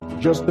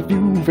Just a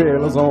few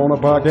fellas on a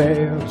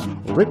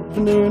podcast,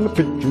 ripping in the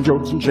pitching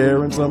jokes and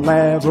sharing some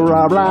laughs.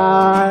 Rob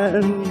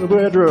Ryan,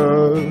 Brett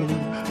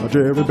Rudd,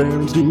 Jerry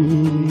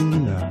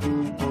Bernstein.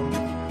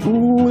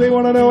 Ooh, they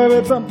want to know if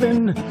it's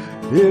something,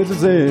 if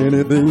it's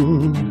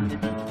anything.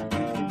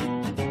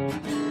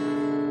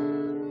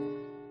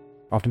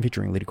 Often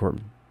featuring Lady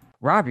Corbin.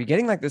 Rob, you're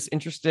getting like this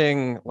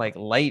interesting, like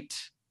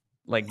light,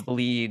 like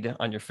bleed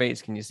on your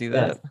face. Can you see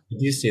that? Yeah, I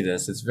do see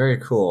this. It's very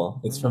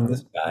cool. It's from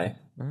this guy.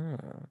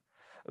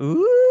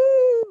 Ooh.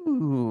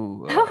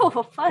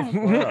 Oh, fun.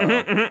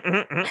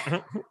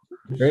 Wow.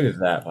 Great is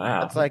that?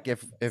 Wow. It's like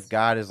if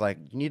God is like,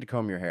 you need to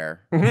comb your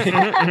hair.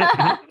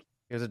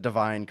 Here's a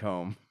divine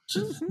comb.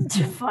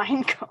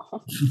 Divine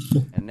comb.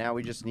 And now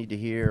we just need to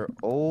hear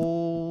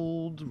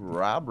old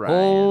Rob Ryan.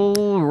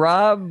 Old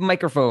Rob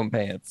microphone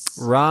pants.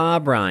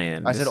 Rob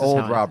Ryan. I said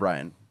old Rob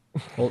Ryan.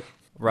 Ooh,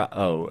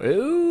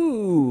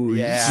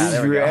 Yeah, this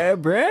there is we go.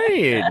 Rob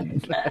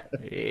Ryan.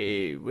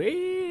 Hey,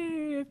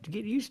 we have to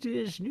get used to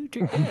this new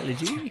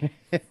technology.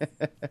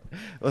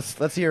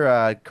 Let's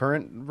hear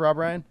current Rob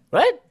Ryan.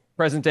 What?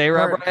 Present day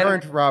Rob Ryan.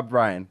 Current Rob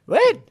Ryan.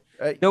 What?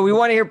 No, we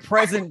want to hear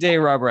present day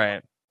Rob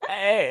Ryan.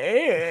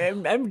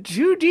 I'm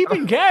too deep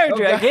in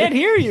character. I can't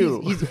hear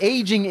you. He's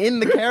aging in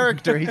the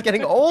character. He's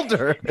getting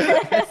older.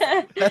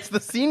 That's the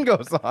scene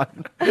goes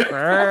on. We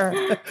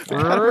gotta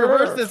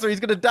reverse this or he's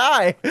gonna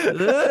die.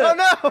 Oh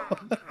no!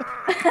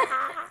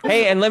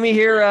 Hey, and let me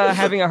hear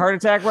having a heart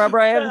attack, Rob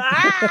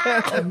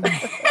Ryan.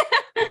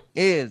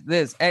 Is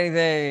this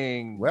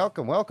anything?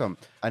 Welcome.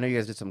 I know you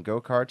guys did some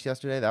go-karts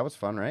yesterday. That was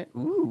fun, right?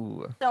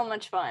 Ooh. So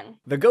much fun.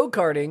 The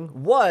go-karting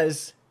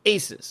was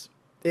aces.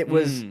 It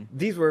was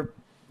these were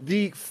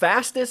the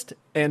fastest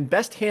and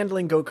best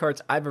handling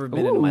go-karts I've ever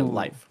been in my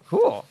life.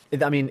 Cool.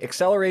 I mean,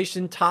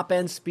 acceleration, top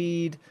end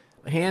speed,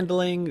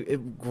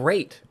 handling,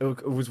 great.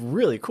 It was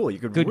really cool. You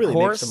could Good really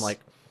course? make some like.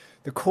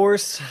 The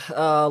course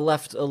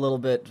left a little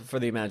bit for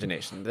the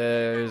imagination.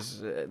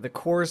 The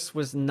course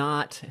was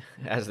not,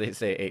 as they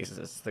say,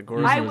 aces. The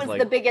course I was was like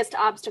the biggest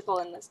obstacle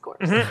in this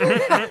course.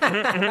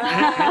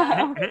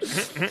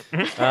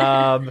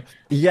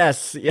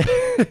 yes.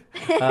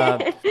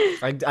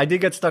 I did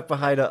get stuck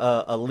behind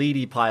a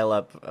leady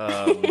pileup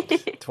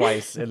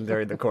twice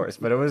during the course,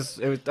 but it was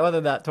other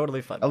than that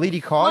totally fun. A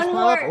Leedy cause One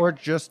pileup more. or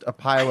just a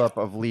pileup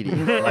of Leedy?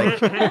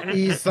 Like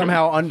he's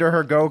somehow under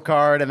her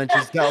go-kart and then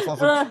she's also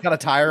got a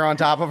tire on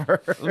top of her.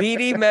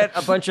 Leedy met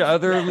a bunch of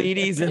other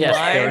Leedies in Yes,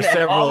 line. there were and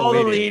several all the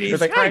Leedies. Leedies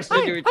It's like, crashed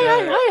into each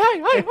other.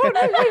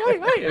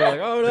 You're like,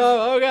 oh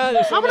no, oh god,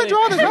 I'm gonna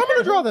draw this. I'm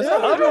gonna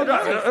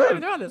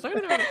draw this.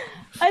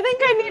 I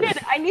think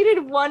I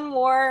needed one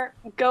more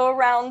go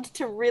around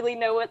to really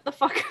know what the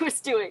fuck I was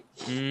doing,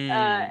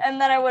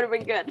 and then I would have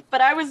been good.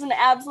 But I was an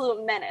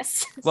absolute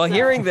menace. Well, so.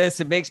 hearing this,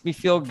 it makes me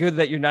feel good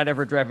that you're not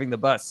ever driving the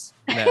bus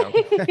now.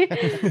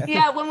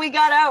 Yeah, when we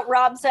got out,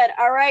 Rob said,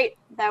 "All right,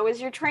 that was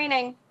your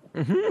training.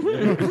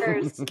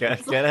 First.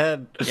 Get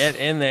ahead. Get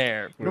in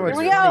there. Here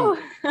we go."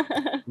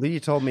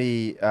 Leedy told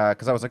me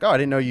because I was like, oh, I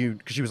didn't know you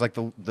because she was like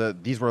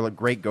these were like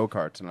great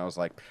go-karts, and I was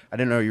like, I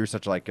didn't know you were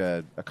such like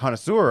a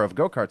connoisseur of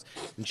go-karts.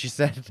 And she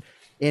said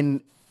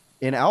in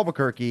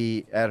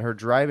Albuquerque at her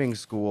driving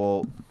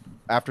school,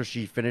 after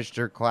she finished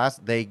her class,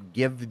 they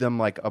give them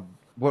like a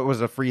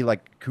free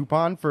like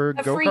coupon for A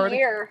go-karting. free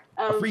year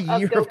of, A free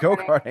year of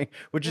go-karting,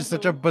 which is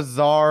such a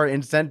bizarre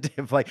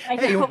incentive. Like, I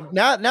hey, know.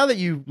 now that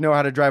you know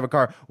how to drive a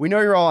car, we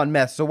know you're all on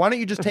meth, so why don't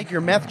you just take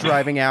your meth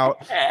driving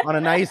out on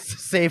a nice,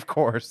 safe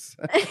course?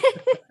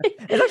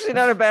 It's actually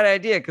not a bad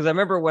idea because I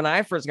remember when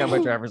I first got my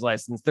driver's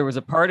license, there was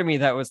a part of me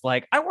that was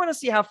like, I want to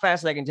see how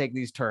fast I can take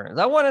these turns.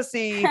 I want to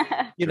see,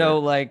 you know,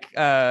 like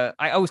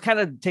I was kind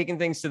of taking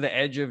things to the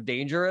edge of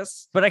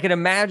dangerous, but I can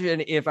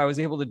imagine if I was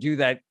able to do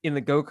that in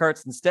the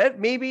go-karts instead,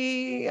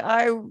 maybe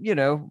I wouldn't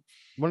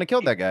have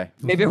killed that guy.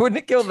 Maybe I wouldn't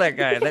have killed that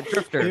guy, that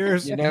drifter. Here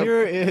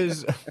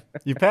is,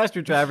 you passed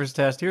your driver's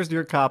test. Here's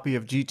your copy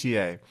of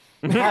GTA.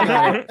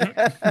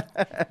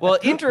 Well,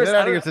 Get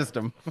out of your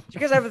system. Do you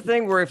guys have a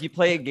thing where if you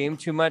play a game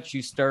too much,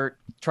 you start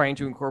trying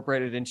to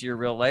incorporate it into your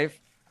real life?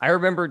 I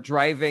remember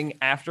driving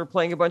after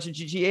playing a bunch of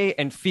GTA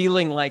and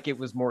feeling like it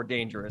was more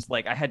dangerous.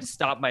 Like I had to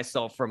stop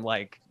myself from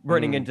like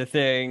running into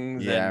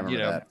things Yeah, I and,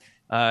 remember that.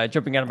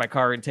 Jumping out of my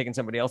car and taking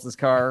somebody else's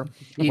car.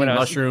 Eating When I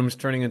was- mushrooms,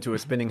 turning into a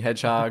spinning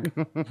hedgehog.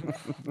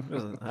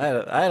 I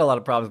had a lot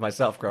of problems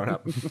myself growing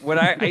up. When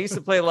I used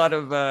to play a lot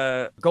of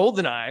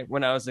GoldenEye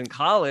when I was in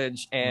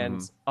college,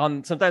 and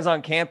sometimes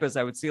on campus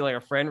I would see like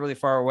a friend really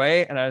far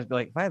away, and I would be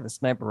like, if I had the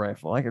sniper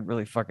rifle, I could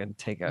really fucking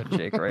take out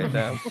Jake right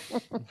now.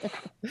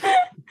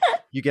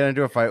 You get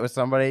into a fight with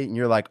somebody, and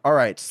you're like, all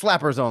right,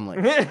 slappers only.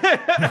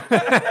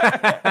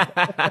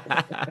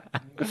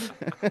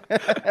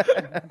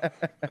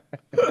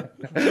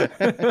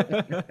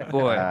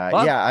 Boy.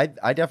 Yeah,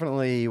 I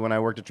definitely, when I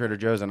worked at Trader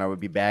Joe's and I would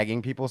be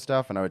bagging people's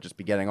stuff and I would just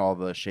be getting all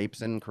the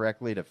shapes in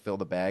correctly to fill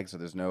the bag so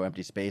there's no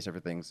empty space,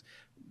 everything's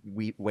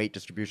weight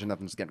distribution,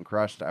 nothing's getting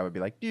crushed, I would be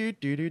like, do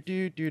do do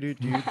do do do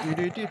do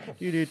do do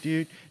do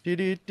do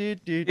do do do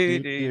do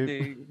do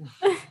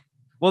do.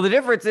 Well, the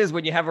difference is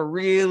when you have a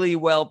really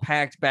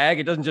well-packed bag,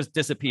 it doesn't just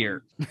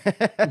disappear.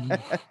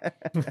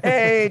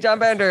 Hey, John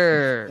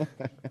Bender.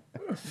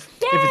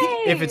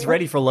 If it's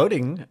ready for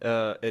loading,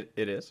 it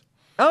is.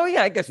 Oh,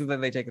 yeah, I guess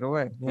then they take it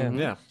away. Yeah.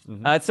 Yeah.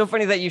 It's so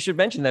funny that you should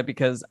mention that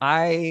because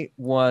I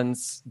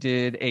once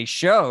did a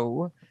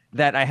show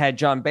that I had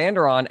John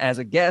Bander on as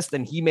a guest,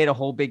 and he made a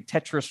whole big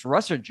Tetris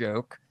Russer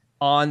joke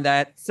on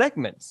that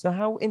segment. So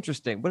how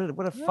interesting.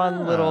 What a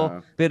fun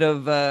little bit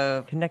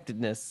of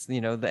connectedness.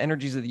 You know, the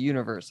energies of the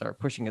universe are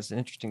pushing us in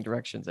interesting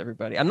directions,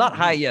 everybody. I'm not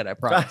high yet, I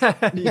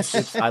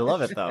promise. I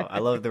love it, though. I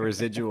love the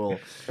residual.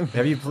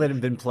 Have you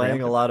been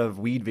playing a lot of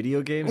weed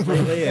video games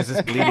lately? Is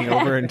this bleeding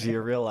over into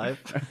your real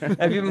life?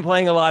 Have you been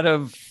playing a lot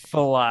of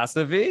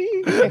philosophy?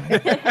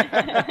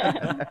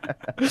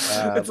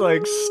 It's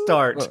like,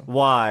 start.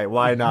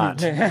 Why not?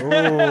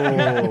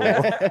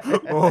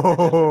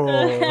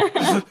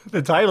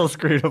 The title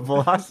screen of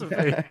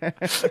philosophy.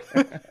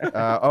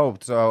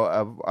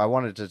 I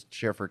wanted to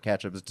share for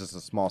catch up. It's just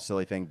a small,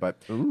 silly thing, but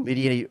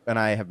Lydia and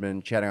I have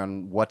been chatting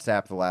on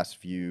WhatsApp the last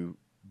few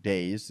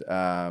days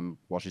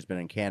while she's been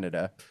in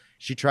Canada.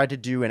 She tried to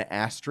do an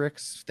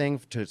asterisk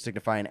thing to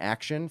signify an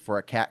action for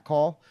a cat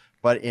call,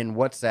 but in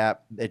WhatsApp,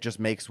 it just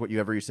makes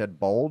whatever you said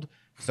bold.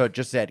 So it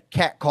just said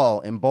cat call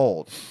in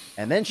bold.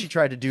 And then she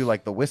tried to do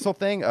like the whistle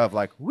thing of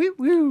like woo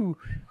woo,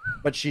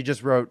 but she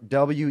just wrote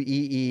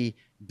WEEWOO.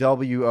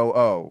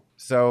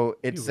 So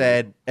it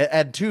said it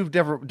had two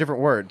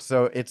different words.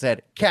 So it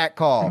said cat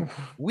call,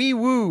 wee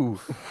woo.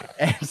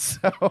 And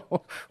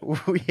so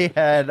we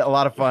had a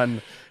lot of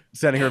fun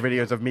sending her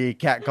videos of me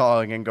cat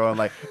calling and going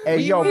like, "Hey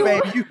yo,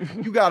 babe,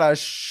 you got a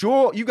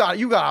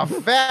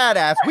fat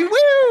ass, wee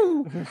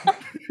woo."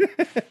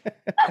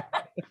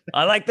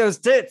 I like those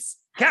tits.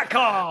 Cat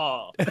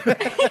call.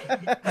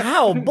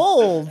 How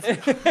bold. I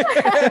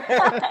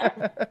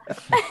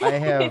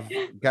have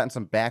gotten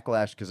some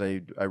backlash because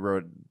I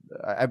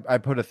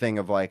put a thing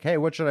of like, hey,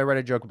 what should I write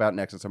a joke about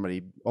next?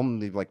 And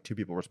only like 2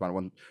 people responded.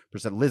 One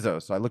said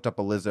Lizzo. So I looked up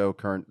a Lizzo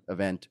current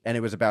event, and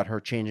it was about her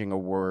changing a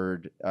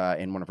word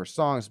in one of her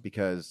songs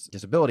because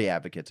disability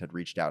advocates had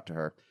reached out to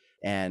her.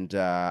 And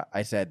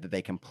I said that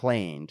they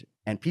complained,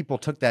 and people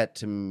took that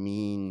to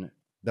mean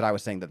that I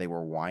was saying that they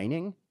were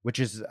whining, which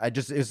is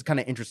it's kind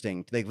of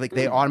interesting.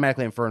 They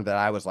automatically inferred that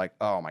I was like,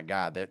 oh my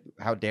God,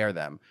 how dare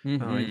them?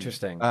 Oh,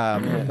 interesting.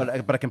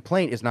 But a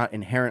complaint is not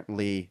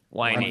inherently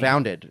Whiny.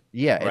 unfounded.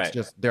 Yeah, Right. it's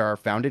just there are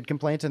founded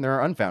complaints and there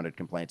are unfounded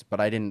complaints. But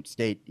I didn't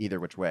state either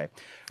which way.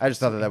 I just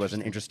thought that was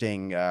an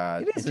interesting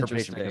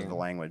interpretation because of the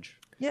language.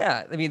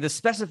 Yeah, I mean the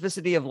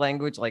specificity of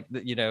language, like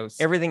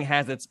everything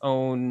has its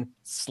own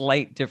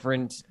slight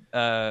different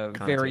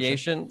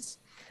variations.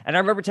 And I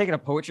remember taking a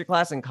poetry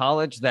class in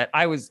college that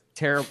I was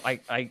terrible.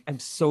 I'm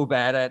so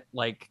bad at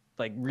like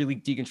really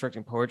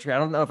deconstructing poetry. I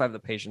don't know if I have the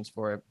patience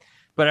for it.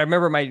 But I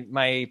remember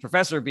my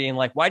professor being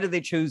like, "Why did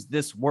they choose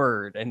this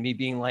word?" And me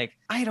being like,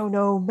 "I don't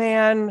know,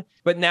 man."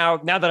 But now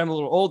that I'm a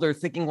little older,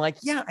 thinking like,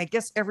 yeah, I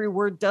guess every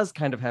word does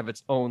kind of have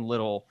its own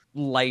little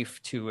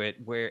life to it,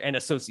 and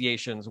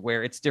associations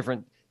where it's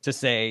different to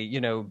say,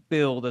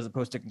 build as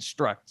opposed to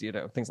construct,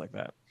 things like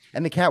that.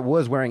 And the cat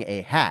was wearing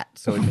a hat,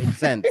 so it made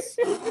sense.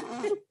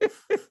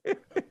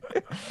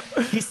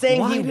 He's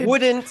saying he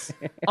wouldn't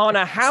on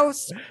a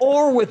house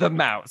or with a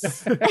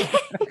mouse.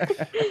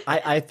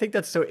 I think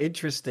that's so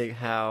interesting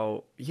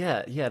how,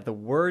 the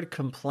word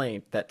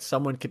complaint, that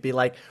someone could be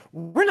like,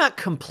 we're not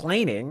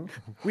complaining.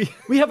 We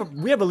have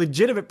a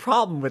legitimate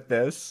problem with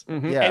this.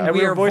 Mm-hmm. Yeah. And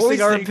we are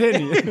voicing our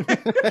opinion.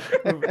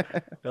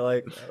 They're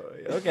like,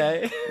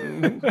 okay.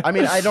 I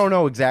mean, I don't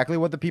know exactly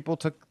what the people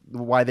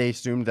why they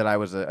assumed that I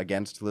was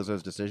against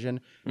Lizzo's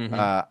decision.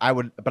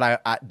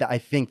 Mm-hmm. I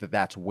think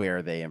that's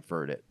where they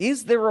inferred it.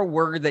 Is there a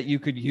word that you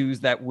could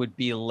use that would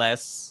be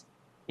less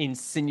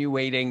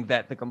insinuating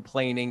that the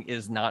complaining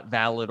is not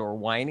valid or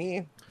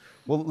whiny?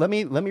 Well, let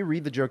me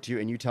read the joke to you,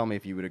 and you tell me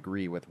if you would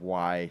agree with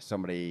why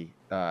somebody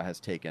has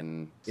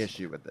taken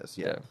issue with this.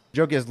 Yeah.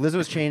 Joke is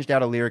Lizzo's changed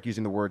out a lyric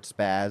using the word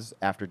spaz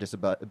after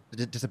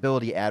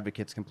disability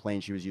advocates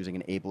complained she was using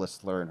an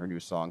ableist slur in her new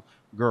song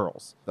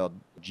 "Girls," spelled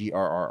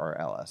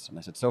GRRRLS. And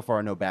I said, so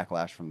far no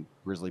backlash from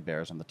Grizzly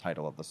Bears on the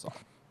title of the song,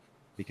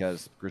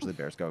 because Grizzly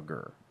Bears go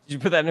grr. Did you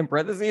put that in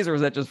parentheses, or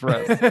was that just for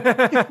us?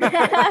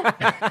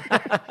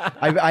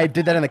 I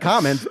did that in the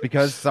comments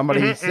because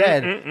somebody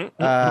said,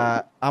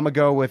 I'm going to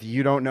go with,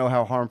 you don't know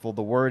how harmful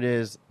the word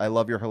is. I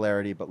love your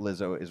hilarity, but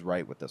Lizzo is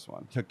right with this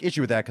one. Took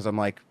issue with that because I'm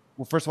like,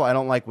 well, first of all, I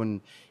don't like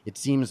when it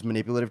seems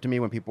manipulative to me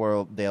when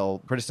they'll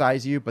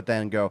criticize you, but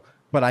then go,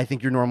 but I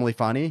think you're normally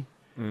funny.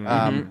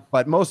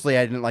 But mostly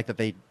I didn't like that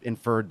they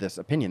inferred this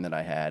opinion that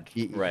I had,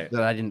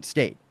 that I didn't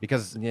state.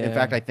 Because in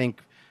fact, I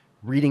think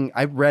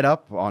I read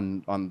up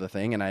on the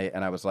thing, and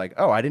I was like,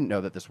 oh, I didn't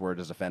know that this word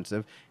is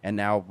offensive. And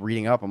now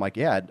reading up, I'm like,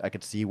 yeah, I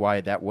could see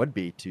why that would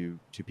be to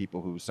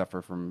people who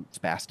suffer from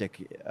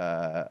spastic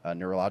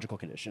neurological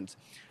conditions.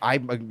 I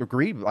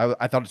agree.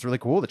 I thought it's really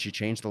cool that she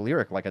changed the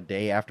lyric like a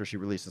day after she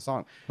released the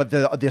song. But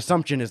the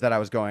assumption is that I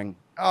was going,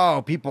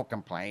 oh, people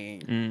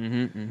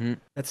complain.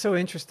 That's so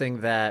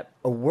interesting that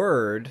a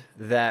word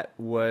that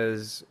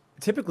was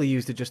typically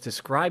used to just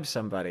describe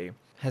somebody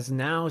has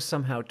now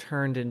somehow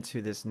turned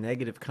into this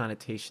negative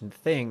connotation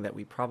thing that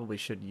we probably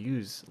should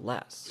use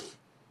less.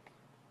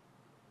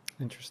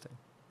 Interesting.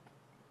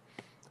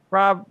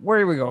 Rob, where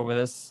do we go with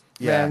this?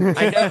 Yeah. Man,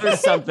 I know there's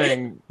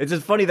something. It's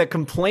just funny that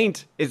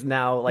complaint is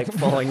now like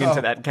falling into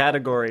that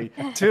category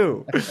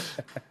too.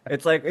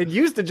 It's like it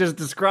used to just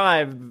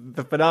describe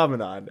the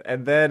phenomenon,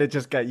 and then it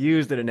just got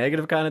used in a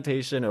negative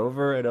connotation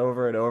over and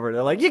over and over.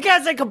 They're like, you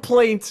can't say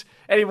complaint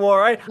anymore,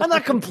 right? I'm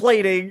not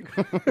complaining.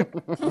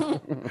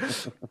 All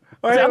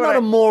right, I'm not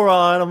a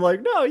moron. I'm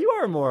like, no, you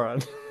are a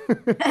moron.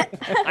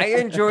 I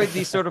enjoyed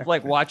the sort of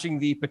like watching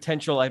the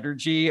potential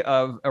energy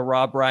of a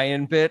Rob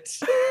Ryan bit,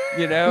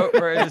 you know,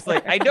 where it's just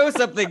like, I know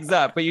something's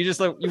up, but you just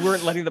like, you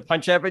weren't letting the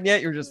punch happen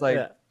yet. You're just like,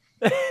 Yeah.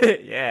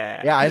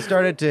 Yeah, I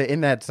started to,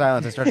 in that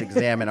silence, I started to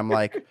examine. I'm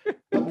like,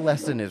 what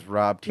lesson is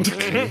Rob teaching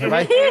me?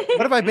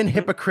 What have I been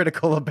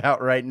hypocritical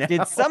about right now?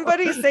 did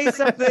somebody say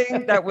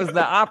something that was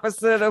the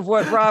opposite of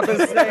what Rob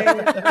is saying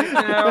right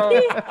now?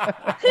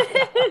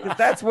 'Cause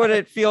that's what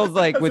it feels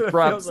like with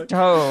Rob's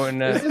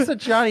tone. Is this a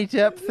Johnny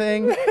Depp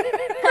thing?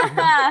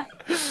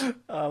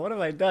 What have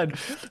I done?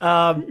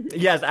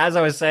 Yes, as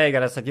I was saying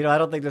it, I said, I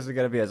don't think this is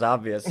going to be as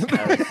obvious as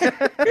I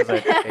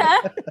think.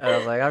 I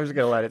was like, I'm just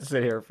going to let it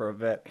sit here for a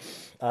bit.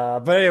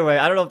 But anyway,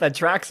 I don't know if that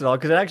tracks at all,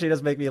 because it actually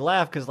does make me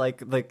laugh, because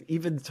like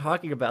even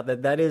talking about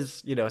that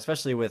is,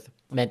 especially with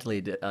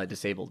mentally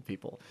disabled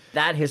people,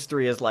 that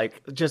history is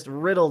like just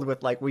riddled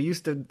with like, that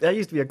used to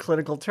be a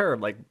clinical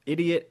term, like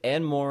idiot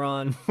and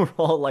moron were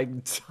all like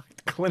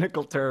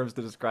clinical terms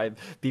to describe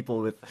people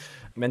with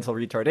mental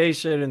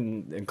retardation,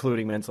 and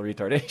including mental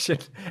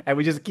retardation. And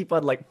we just keep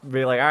on like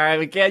being like, all right,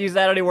 we can't use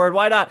that anymore.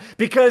 Why not?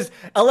 Because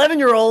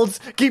 11-year-olds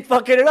keep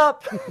fucking it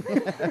up.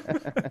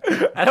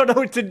 I don't know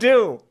what to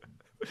do.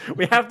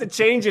 We have to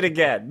change it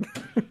again.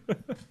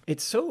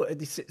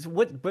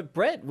 But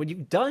Brett, what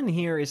you've done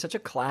here is such a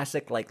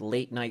classic like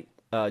late night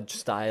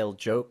style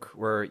joke,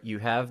 where you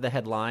have the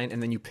headline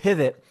and then you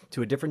pivot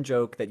to a different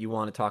joke that you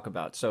want to talk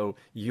about. So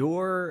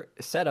your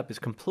setup is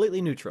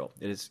completely neutral.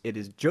 It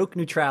is joke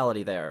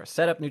neutrality there,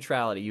 setup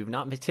neutrality. You've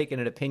not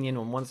taken an opinion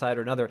on one side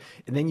or another,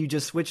 and then you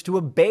just switch to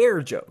a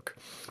bear joke,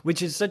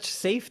 which is such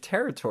safe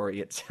territory,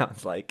 it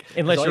sounds like.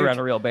 Unless you're around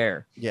a real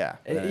bear. Yeah.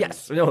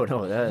 Yes. No,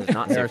 that is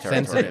not They're safe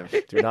territory.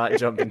 sensitive. Do not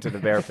jump into the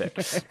bear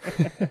pit.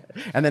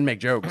 And then make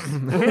jokes.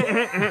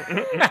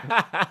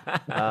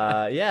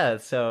 Yeah,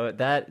 so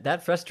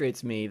that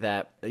frustrates me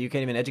that you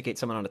can't even educate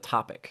someone on a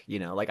topic.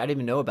 Like I didn't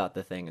even know about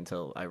the thing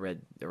until I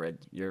read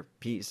your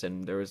piece,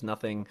 and there was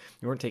nothing.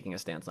 You weren't taking a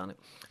stance on it.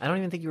 I don't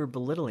even think you were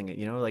belittling it.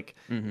 You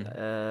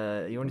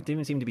didn't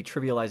even seem to be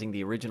trivializing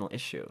the original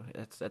issue.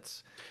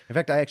 That's. In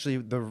fact,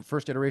 the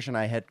first iteration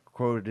I had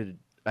quoted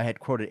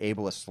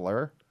ableist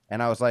slur.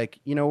 And I was like,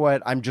 you know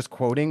what? I'm just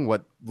quoting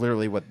what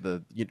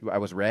I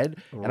was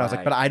read. And I was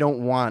like, but I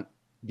don't want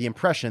the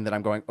impression that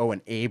I'm going,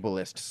 an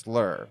ableist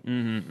slur,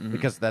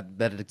 because that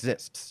it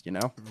exists,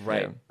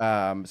 Right.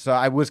 So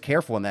I was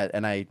careful in that,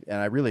 and I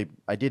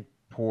did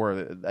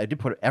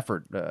put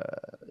effort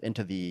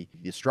into the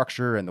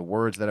structure and the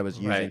words that I was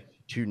using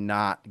to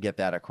not get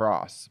that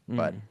across.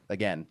 But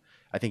again,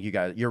 I think you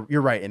guys,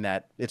 you're right in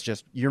that it's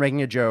just you're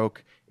making a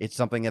joke. It's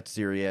something that's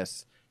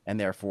serious, and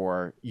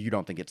therefore you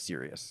don't think it's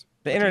serious.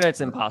 The internet's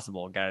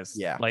impossible, guys.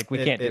 Yeah. Like,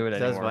 we can't do it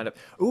does anymore. wind up.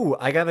 Ooh,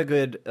 I got a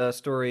good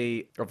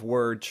story of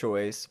word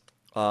choice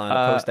on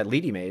a post that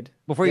Leedy made.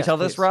 Before you Yes, tell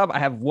this, please. Rob, I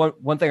have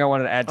one thing I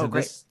wanted to add to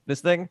great.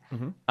 this thing,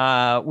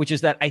 which is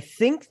that I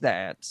think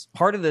that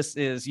part of this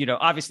is,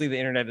 obviously the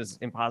internet is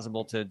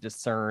impossible to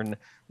discern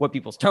what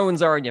people's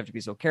tones are, and you have to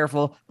be so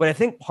careful. But I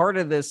think part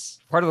of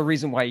the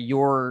reason why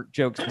your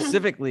joke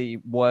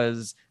specifically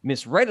was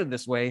misread in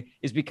this way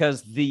is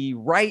because the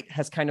right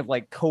has kind of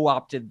like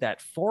co-opted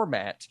that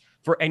format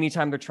for any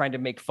time they're trying to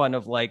make fun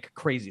of like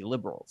crazy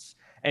liberals.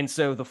 And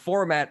so the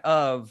format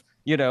of,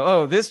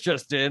 this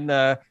just in,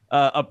 a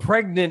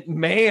pregnant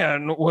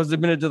man was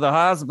admitted to the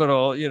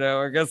hospital,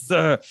 I guess,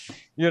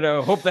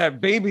 hope that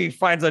baby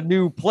finds a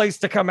new place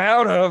to come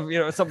out of,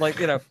 something like,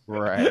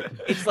 Right.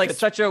 It's like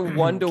such a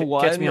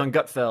one-to-one. Catch me on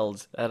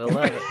Gutfeld at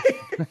 11.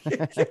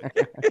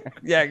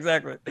 Yeah,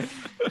 exactly.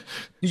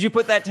 Did you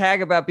put that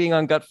tag about being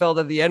on Gutfeld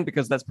at the end?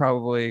 Because that's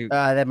probably,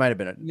 That might have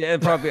been it. yeah,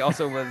 it probably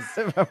also was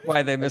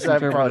why they I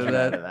misinterpreted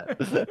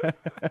that.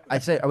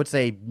 I would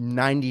say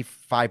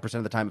 95%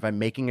 of the time, if I'm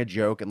making a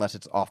joke, unless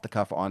it's off the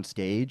cuff on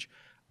stage,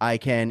 I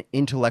can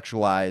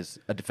intellectualize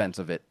a defense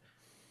of it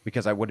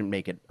because I wouldn't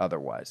make it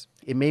otherwise.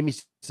 It made me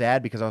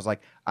sad because I was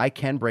like, I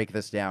can break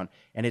this down,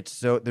 and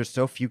there's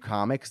so few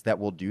comics that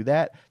will do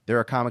that. There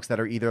are comics that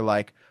are either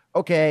like,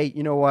 okay,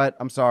 you know what?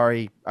 I'm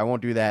sorry, I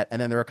won't do that. And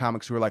then there are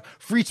comics who are like,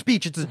 free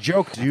speech, it's a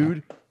joke,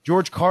 dude.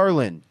 George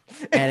Carlin.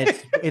 And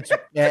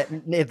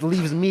it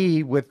leaves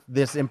me with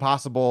this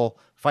impossible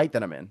fight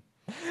that I'm in.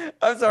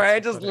 I'm sorry. I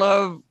just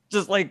love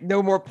just like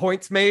no more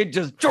points made.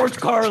 Just George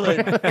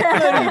Carlin,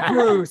 Lenny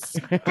Bruce,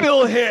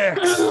 Bill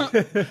Hicks.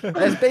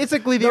 That's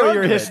basically the Know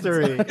your argument.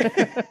 history.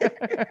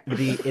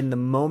 In the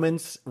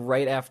moments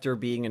right after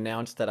being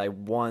announced that I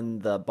won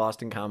the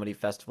Boston Comedy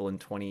Festival in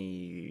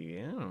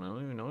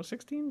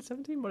 16,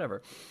 17,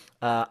 whatever.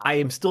 I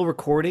am still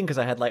recording because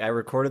I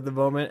recorded the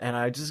moment and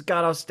I just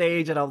got off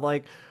stage and I was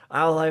like,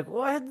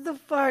 what the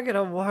fuck? And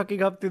I'm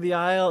walking up through the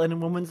aisle and a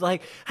woman's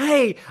like,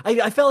 hey,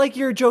 I felt like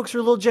your jokes were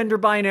a little gender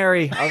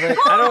binary. I was like,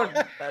 I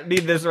don't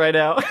need this right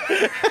now.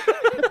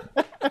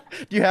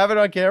 Do you have it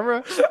on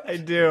camera? I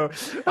do.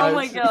 Oh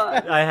my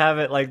God. I have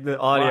it like the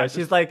audio. Wow.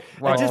 She's like,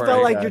 I just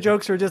felt like your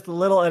jokes were just a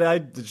little,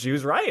 and she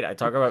was right. I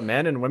talk about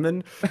men and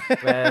women,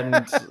 and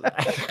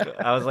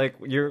I was like,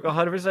 you're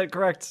 100%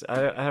 correct.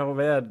 Oh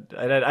man.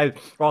 And I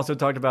also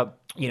talked about,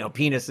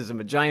 penises and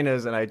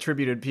vaginas, and I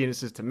attributed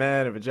penises to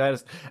men and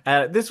vaginas.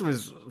 This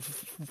was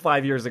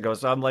 5 years ago,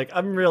 so I'm like,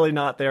 I'm really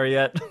not there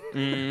yet.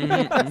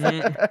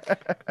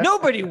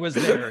 Nobody was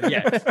there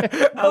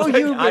yet. No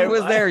human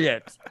was there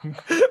yet.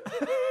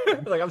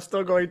 Like, I'm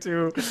still going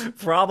to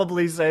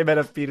probably say men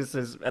have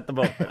penises at the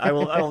moment. I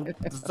will.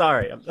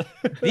 Sorry.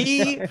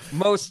 The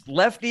most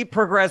lefty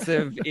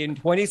progressive in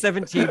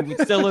 2017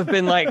 would still have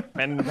been like,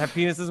 men have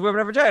penises,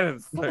 women have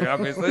vaginas. Like,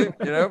 obviously,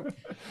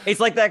 It's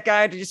like that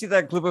guy. Did you see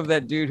that clip of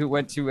that dude who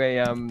went to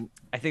a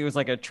I think it was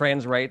like a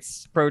trans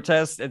rights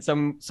protest, and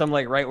some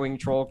like right-wing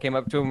troll came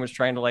up to him and was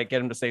trying to like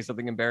get him to say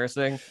something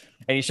embarrassing,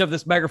 and he shoved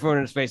this microphone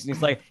in his face and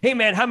he's like, hey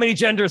man, how many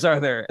genders are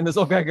there? And this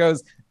old guy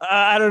goes,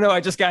 I don't know, I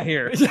just got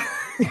here.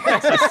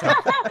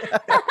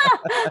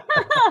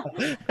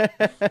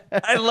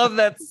 I love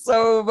that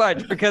so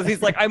much because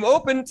he's like, I'm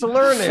open to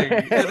learning,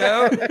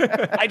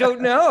 I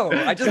don't know,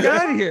 I just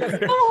got here.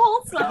 So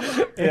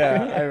wholesome.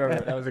 Yeah, I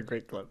remember. That was a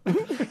great clip.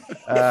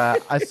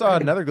 I saw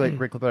another great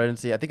clip that I didn't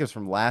see. I think it was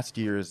from last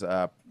year's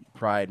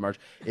Pride March.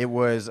 It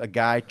was a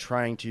guy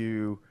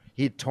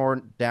he had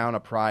torn down a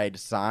Pride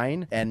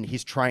sign and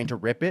he's trying to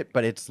rip it,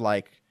 but it's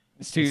like,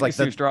 It's too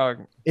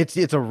strong.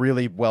 It's a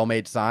really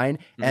well-made sign,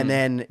 and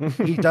then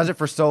he does it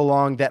for so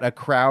long that a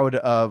crowd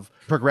of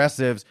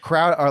progressives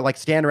are like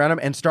stand around him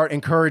and start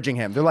encouraging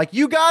him. They're like,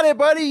 "You got it,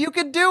 buddy! You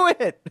can do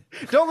it!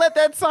 Don't let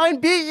that sign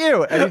beat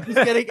you!" And he's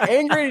just getting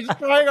angry. He's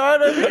trying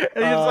harder,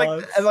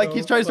 and he's like,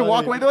 he tries to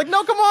walk away. They're like,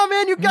 "No, come on,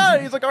 man! You got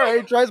it!" He's like, "All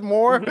right." He tries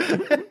more.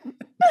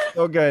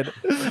 So good.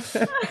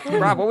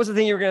 Rob, what was the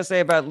thing you were going to say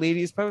about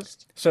Leedy's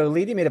post? So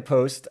Leedy made a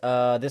post.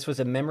 This was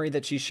a memory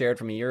that she shared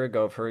from a year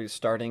ago of her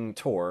starting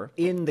tour.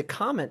 In the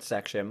comment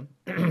section,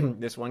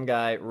 this one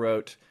guy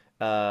wrote,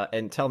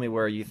 and tell me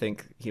where you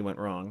think he went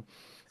wrong.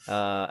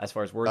 As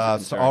far as words are So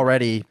concerned.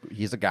 already,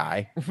 he's a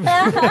guy.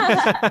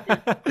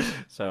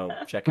 So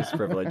check his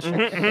privilege.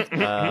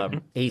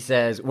 He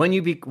says, when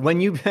you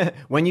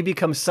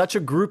become such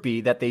a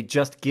groupie that they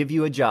just give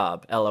you a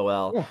job,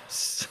 LOL.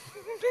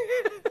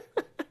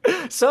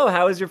 So,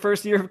 how was your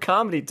first year of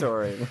comedy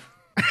touring?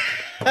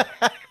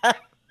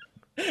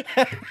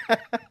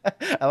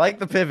 I like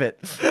the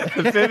pivot.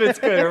 The pivot's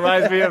good. It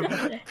reminds me of,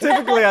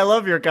 typically I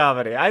love your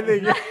comedy. I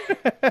think.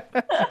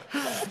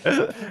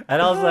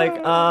 And I was like,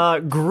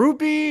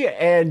 groupie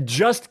and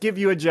just give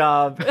you a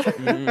job.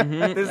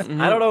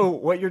 I don't know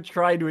what you're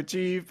trying to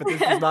achieve, but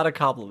this is not a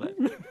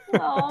compliment.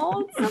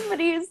 Oh,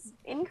 somebody's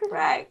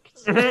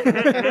incorrect.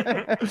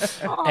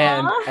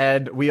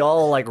 And we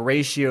all like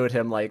ratioed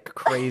him like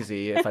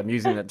crazy, if I'm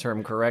using that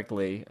term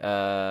correctly.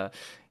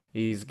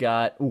 He's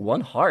got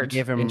one heart.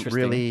 Give him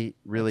really,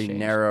 really Change.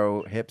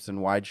 narrow hips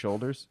and wide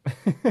shoulders.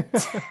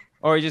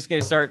 Or are you just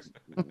going to start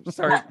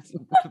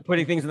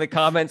putting things in the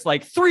comments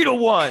like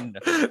 3-1,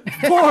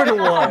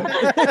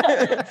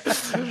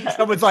 4-1.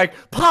 Someone's like,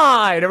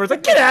 pie. And everyone's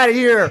like, get out of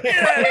here. Get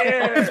out of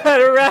here. Is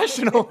that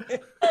irrational?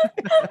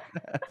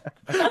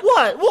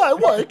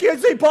 What? I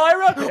can't say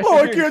Pyra? Oh,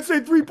 I can't say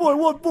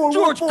 3.14.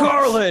 George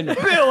Carlin,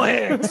 Bill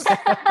Hicks.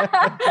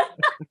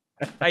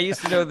 I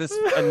used to know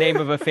a name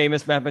of a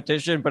famous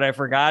mathematician, but I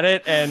forgot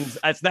it, and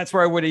that's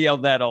where I would have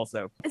yelled that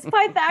also. Is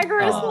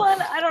Pythagoras one?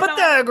 I don't know.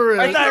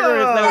 Pythagoras.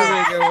 Pythagoras, that would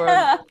be a good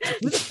one.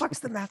 Who the fuck's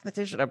the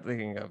mathematician I'm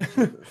thinking of?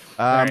 All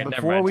right, never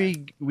Before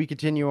mind. we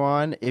continue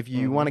on, if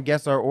you want to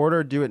guess our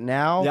order, do it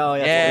now. No,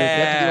 yeah.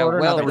 Yeah, The order,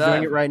 now well that we're done.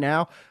 doing it right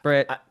now.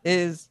 Brett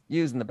is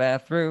using the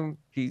bathroom.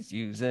 He's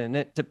using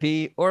it to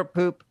pee or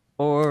poop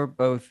or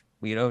both.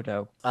 We don't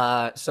know.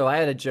 So I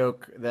had a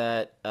joke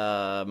that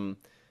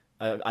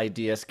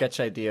sketch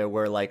idea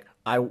where like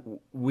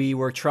we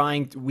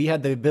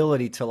had the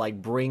ability to like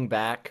bring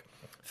back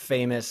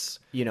famous,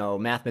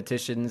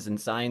 mathematicians and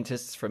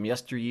scientists from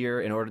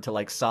yesteryear in order to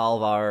like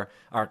solve our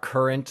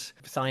current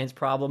science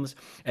problems.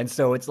 And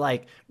so it's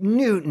like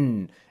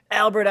Newton,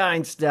 Albert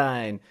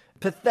Einstein,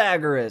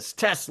 Pythagoras,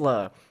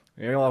 Tesla.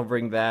 They all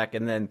bring back,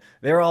 and then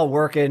they're all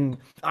working.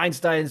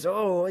 Einstein's,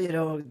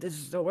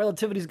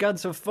 relativity's gotten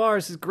so far.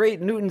 This is great.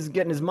 Newton's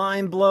getting his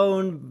mind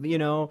blown.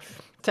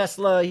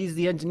 Tesla, he's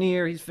the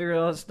engineer. He's figuring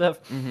out all this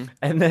stuff. Mm-hmm.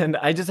 And then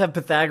I just have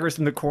Pythagoras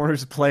in the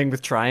corners playing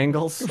with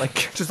triangles,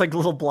 like just like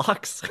little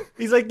blocks.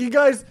 He's like, you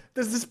guys,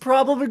 does this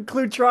problem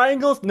include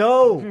triangles?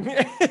 No.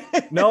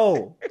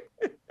 No.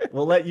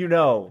 We'll let you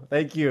know.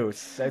 Thank you.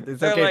 It's They're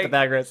okay, like-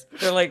 Pythagoras.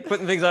 They're like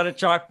putting things on a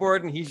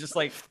chalkboard, and he's just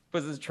like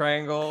puts his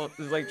triangle.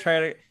 He's like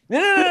trying to.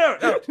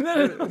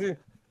 No.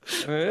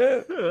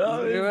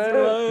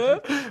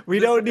 We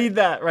don't need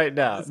that right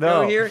now. Let's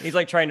No. go here. He's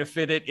like trying to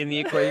fit it in the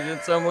equation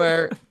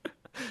somewhere.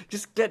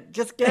 Just get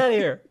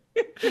here.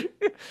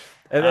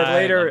 And then I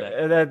later, love that.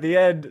 and at the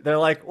end, they're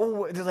like,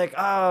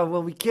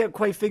 well, we can't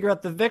quite figure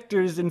out the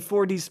vectors in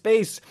 4D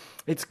space.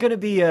 It's gonna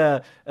be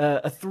a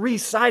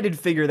 3-sided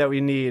figure that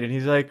we need. And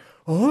he's like,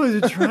 oh, is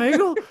it a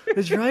triangle?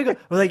 A triangle?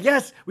 We're like,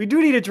 yes, we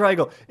do need a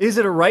triangle. Is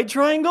it a right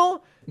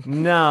triangle?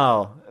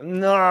 No,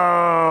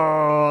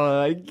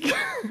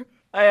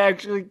 I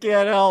actually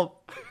can't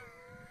help.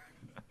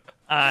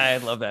 I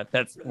love that.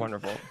 That's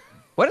wonderful.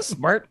 What a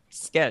smart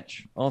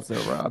sketch, also,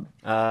 Rob.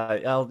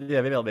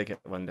 Maybe I'll make it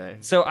one day.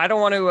 So I don't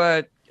want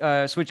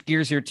to switch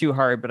gears here too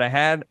hard, but I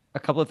had a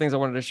couple of things I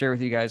wanted to share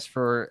with you guys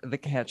for the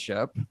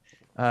catch-up.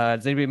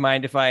 Does anybody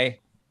mind if I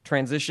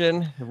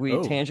transition? If we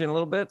tangent a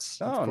little bit?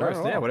 Oh, Of no, course,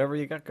 no, yeah, no. whatever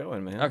you got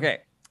going, man. Okay.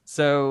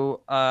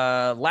 So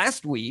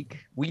last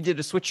week we did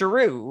a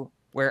switcheroo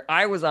where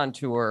I was on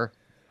tour,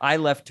 I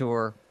left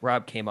tour,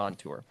 Rob came on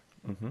tour.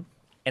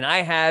 And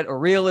I had a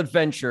real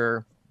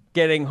adventure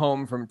getting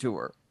home from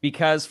tour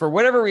because for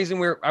whatever reason,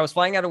 I was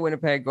flying out of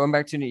Winnipeg, going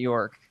back to New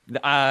York.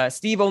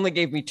 Steve only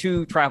gave me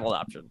 2 travel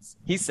options.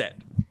 He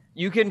said,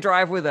 you can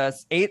drive with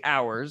us 8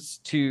 hours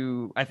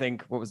to, I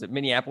think, what was it,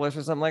 Minneapolis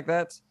or something like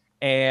that.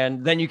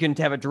 And then you can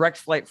have a direct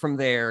flight from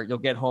there. You'll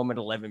get home at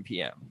 11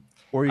 p.m.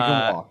 Or you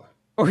can walk.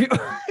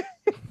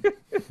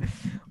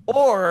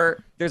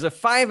 Or there's a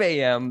 5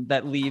 a.m.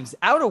 that leaves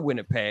out of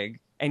Winnipeg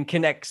and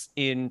connects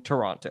in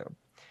Toronto.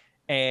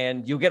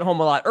 And you'll get home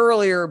a lot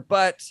earlier,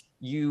 but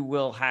you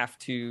will have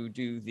to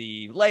do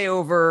the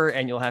layover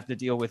and you'll have to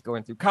deal with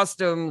going through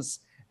customs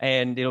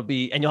and you'll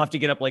have to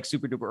get up like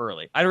super duper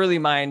early. I don't really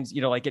mind,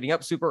 like getting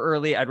up super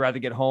early. I'd rather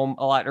get home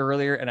a lot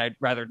earlier and I'd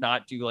rather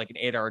not do like an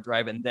 8-hour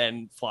drive and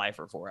then fly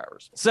for 4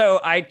 hours. So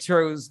I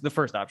chose the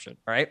first option.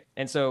 All right.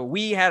 And so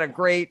we had a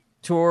great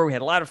tour. We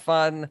had a lot of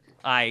fun.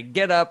 I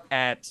get up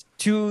at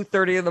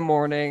 2:30 in the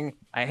morning.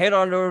 I head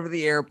on over to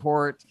the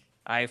airport.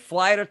 I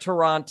fly to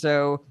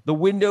Toronto. The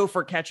window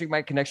for catching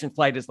my connection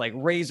flight is like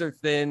razor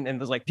thin. And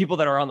there's like people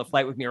that are on the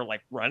flight with me are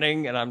like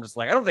running. And I'm just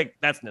like, I don't think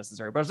that's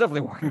necessary, but I was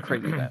definitely walking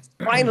crazy fast.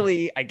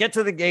 Finally, I get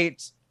to the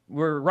gate.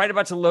 We're right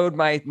about to load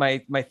my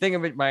thing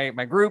of it,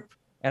 my group.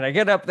 And I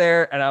get up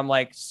there and I'm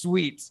like,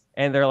 sweet.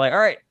 And they're like, all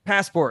right,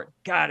 passport.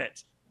 Got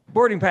it.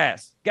 Boarding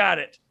pass. Got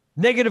it.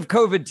 Negative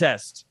COVID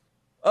test.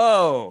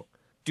 Oh,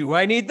 do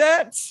I need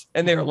that?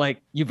 And they were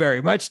like, you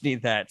very much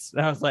need that.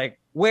 And I was like,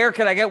 where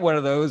can I get one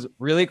of those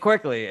really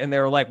quickly? And they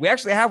were like, we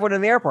actually have one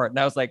in the airport. And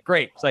I was like,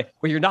 great. It's like,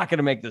 well, you're not going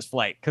to make this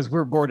flight because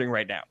we're boarding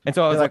right now. And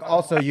so I was They're like,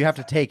 also, you have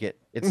to take it.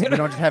 We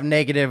don't just have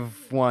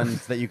negative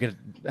ones that you could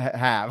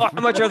have. oh,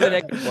 how much are the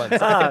negative ones?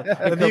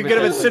 If you get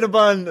them at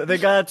Cinnabon, they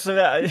got some.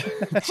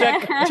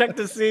 Check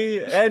to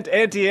see. And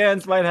Auntie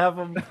Anne's might have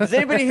them. Does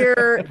anybody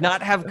here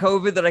not have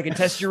COVID that I can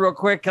test you real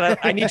quick?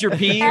 I need your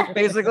pee,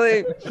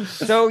 basically.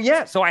 So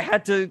yeah, so I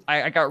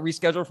got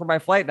rescheduled for my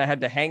flight and I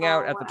had to hang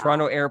out at the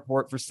Toronto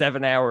airport for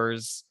 7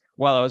 hours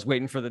while I was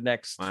waiting for the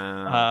next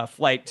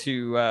flight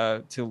to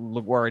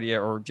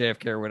LaGuardia or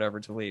JFK or whatever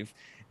to leave.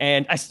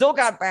 And I still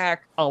got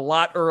back a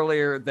lot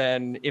earlier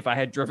than if I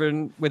had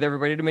driven with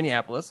everybody to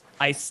Minneapolis.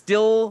 I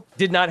still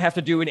did not have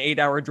to do an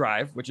 8-hour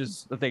drive, which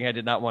is the thing I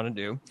did not want to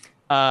do.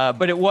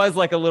 But it was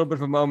like a little bit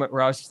of a moment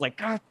where I was just like,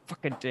 God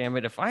fucking damn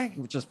it. If I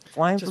was just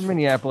flying from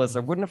Minneapolis, I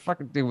wouldn't have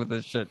fucking deal with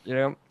this shit,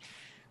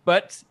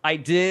 But I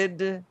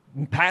did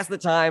pass the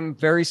time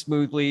very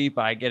smoothly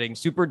by getting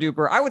super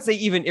duper, I would say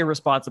even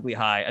irresponsibly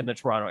high at the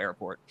Toronto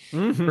airport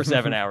for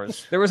 7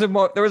 hours. There was a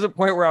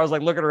point where I was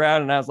like looking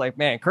around and I was like,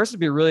 man, Kirsten would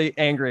be really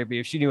angry at me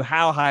if she knew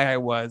how high I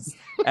was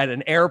at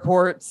an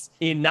airport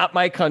in not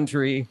my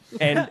country.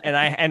 And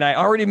I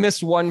already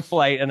missed one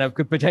flight and I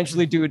could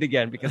potentially do it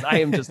again because I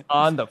am just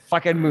on the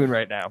fucking moon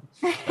right now.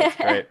 That's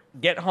great.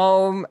 Get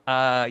home, did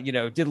a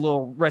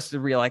little rest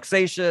and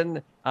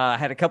relaxation.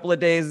 Had a couple of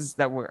days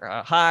that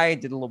were high,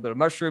 did a little bit of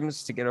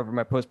mushrooms to get over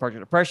my postpartum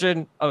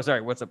depression. Oh, sorry.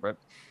 What's up, Brett?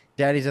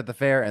 Daddy's at the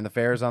fair and the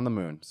fair is on the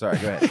moon. Sorry,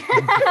 go ahead.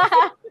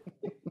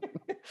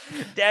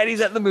 Daddy's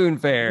at the moon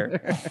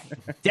fair.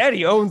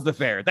 Daddy owns the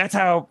fair. That's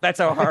how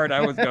hard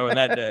I was going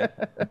that day.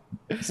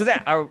 So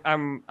that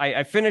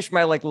I finished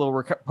my like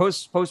little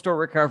post-tour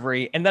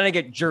recovery and then I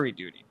get jury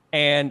duty.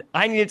 And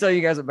I need to tell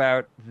you guys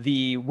about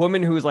the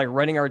woman who is like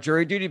running our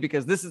jury duty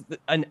because this is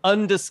an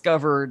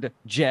undiscovered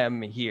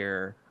gem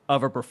here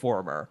of a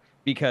performer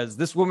because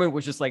this woman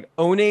was just like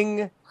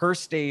owning her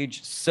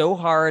stage so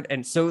hard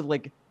and so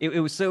like it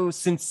was so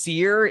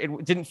sincere.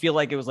 It didn't feel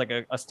like it was like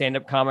a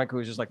stand-up comic who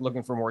was just like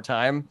looking for more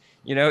time.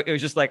 It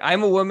was just like,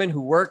 I'm a woman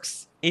who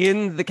works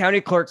in the county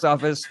clerk's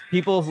office,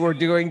 people who are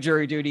doing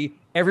jury duty.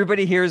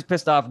 Everybody here is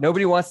pissed off.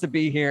 Nobody wants to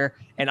be here.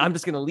 And I'm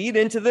just going to lead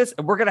into this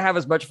and we're going to have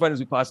as much fun as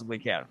we possibly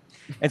can.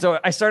 And so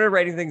I started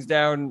writing things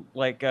down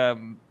like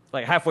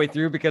halfway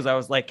through because I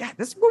was like, yeah,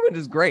 this woman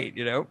is great.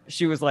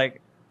 She was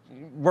like,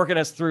 working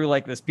us through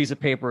like this piece of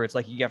paper. It's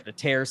like you have to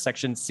tear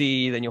section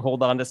C, then you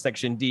hold on to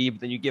section D,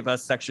 but then you give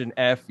us section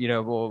F, you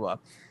know, blah, blah, blah.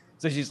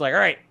 So she's like, all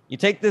right, you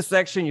take this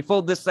section, you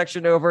fold this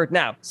section over.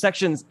 Now,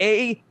 sections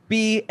A,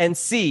 B, and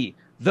C,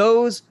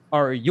 those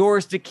are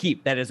yours to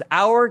keep. That is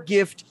our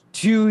gift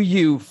to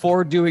you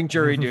for doing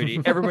jury duty.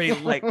 Everybody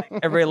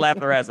laughed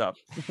their ass off.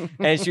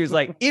 And she was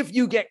like, if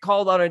you get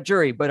called on a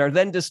jury but are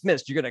then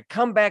dismissed, you're going to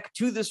come back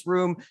to this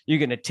room, you're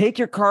going to take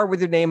your card with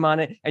your name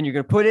on it, and you're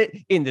going to put it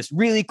in this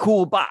really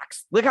cool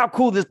box. Look how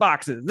cool this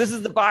box is. This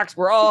is the box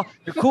where all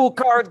your cool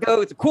cards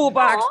go. It's a cool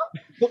box.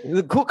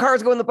 The cool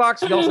cards go in the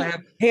box. You also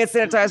have hand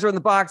sanitizer in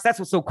the box. That's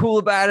what's so cool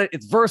about it.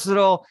 It's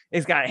versatile.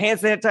 It's got hand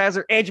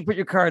sanitizer, and you put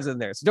your cards in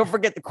there. So don't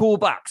forget the cool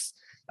box.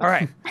 All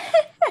right.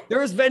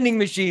 There's vending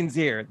machines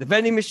here. The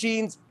vending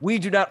machines, we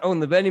do not own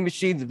the vending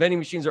machines. The vending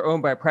machines are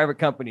owned by a private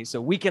company,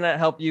 so we cannot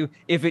help you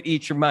if it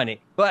eats your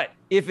money. But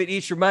if it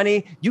eats your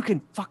money, you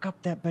can fuck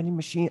up that vending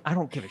machine. I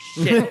don't give a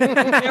shit.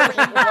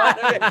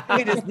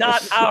 It is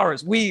not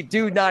ours. We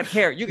do not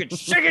care. You can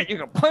shake it. You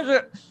can punch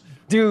it.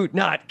 Do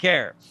not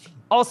care.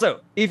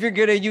 Also, if you're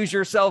going to use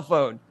your cell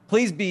phone,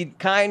 please be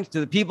kind to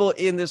the people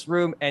in this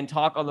room and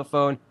talk on the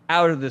phone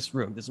out of this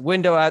room. There's a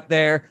window out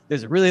there.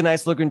 There's a really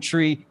nice looking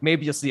tree.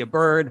 Maybe you'll see a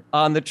bird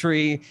on the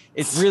tree.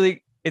 It's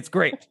great.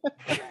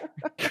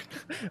 This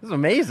is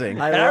amazing.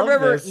 And I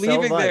remember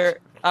leaving there.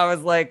 I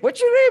was like,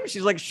 what's your name?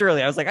 She's like,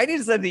 Shirley. I was like, I need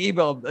to send the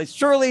email.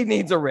 Shirley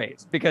needs a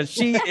raise because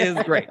she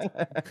is great.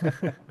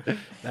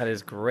 That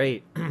is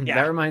great. Yeah.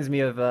 That reminds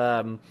me of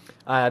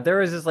there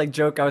was this like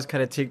joke I was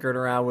kind of tinkering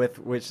around with,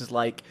 which is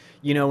like,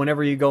 you know,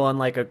 whenever you go on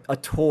like a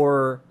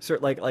tour,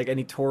 like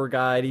any tour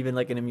guide, even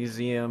like in a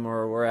museum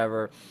or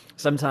wherever,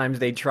 sometimes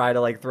they try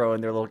to like throw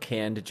in their little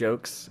canned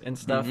jokes and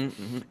stuff.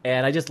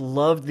 And I just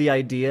loved the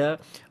idea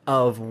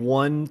of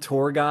one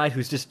tour guide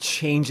who's just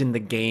changing the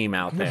game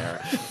out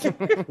there.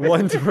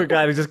 One tour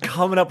guide who's just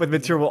coming up with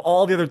material.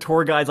 All the other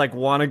tour guides like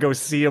want to go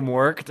see him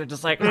work. They're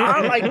just like,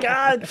 oh my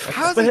God,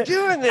 how's he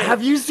doing this?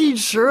 Have you seen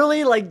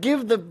Shirley like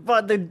give the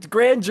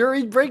grand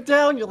jury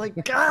breakdown? You're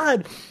like,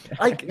 God,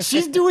 like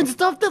she's doing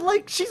stuff that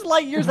like she's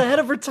light years ahead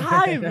of her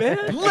time,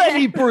 man.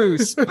 Lenny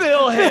Bruce,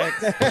 Bill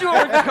Hicks,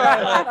 George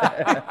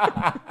Carlin,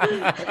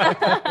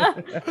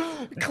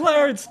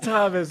 Clarence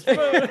Thomas.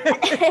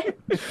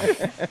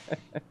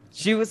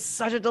 She was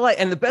such a delight.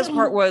 And the best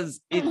part was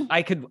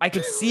I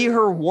could see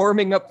her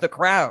warming up the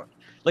crowd.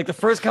 Like the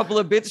first couple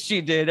of bits she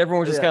did,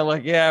 everyone was just kind of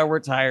like, yeah, we're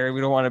tired.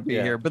 We don't want to be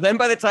here. But then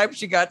by the time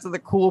she got to the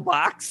cool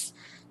box,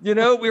 you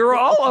know, we were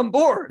all on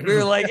board. We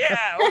were like,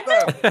 yeah,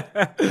 what's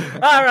up?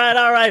 All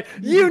right.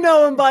 You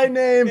know him by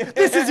name.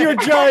 This is your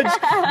judge.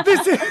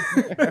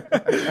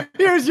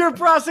 Here's your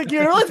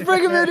prosecutor. Let's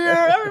bring him in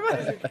here,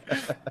 everybody.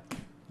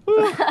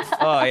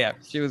 Oh, yeah.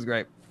 She was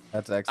great.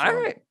 That's excellent.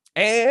 All right.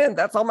 And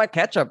that's all my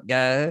catch up,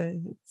 guys.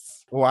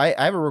 Well, I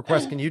have a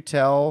request. Can you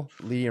tell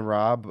Lee and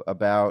Rob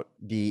about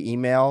the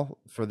email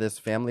for this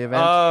family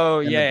event? Oh,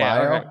 and the yeah.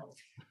 bio? Okay.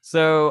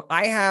 So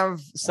I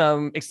have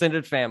some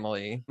extended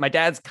family. My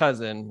dad's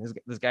cousin,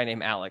 this guy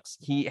named Alex,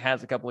 he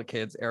has a couple of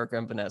kids, Erica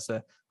and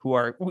Vanessa, who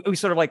are, we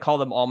sort of like call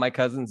them all my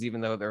cousins,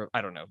 even though they're,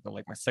 I don't know, they're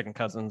like my second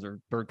cousins or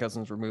third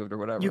cousins removed or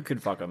whatever. You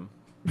could fuck them.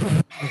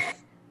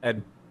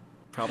 And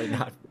probably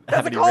not.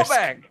 That's a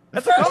callback.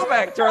 That's a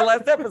callback to our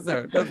last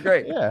episode. That's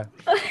great. Yeah.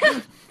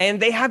 And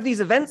they have these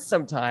events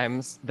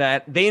sometimes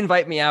that they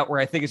invite me out where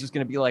I think it's just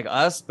going to be like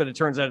us, but it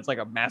turns out it's like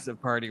a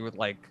massive party with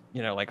like,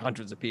 you know, like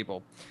hundreds of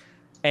people.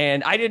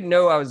 And I didn't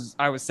know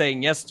I was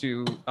saying yes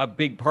to a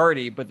big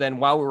party, but then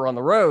while we were on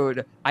the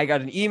road, I got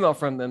an email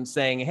from them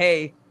saying,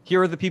 hey,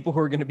 here are the people who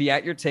are going to be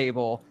at your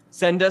table.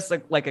 Send us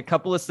like a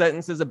couple of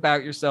sentences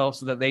about yourself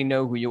so that they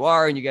know who you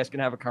are and you guys can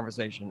have a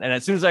conversation. And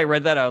as soon as I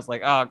read that, I was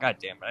like, oh, God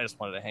damn it. I just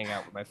wanted to hang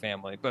out with my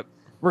family. But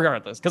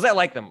regardless, because I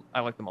like them. I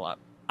like them a lot.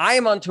 I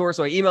am on tour,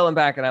 so I email them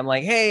back and I'm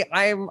like, hey,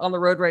 I'm on the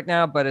road right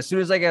now, but as soon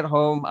as I get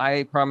home,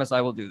 I promise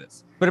I will do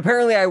this. But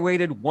apparently I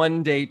waited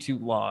one day too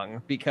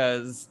long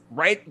because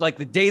like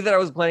the day that I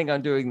was planning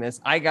on doing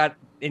this, I got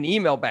an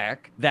email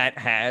back that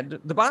had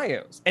the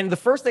bios. And the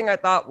first thing I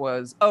thought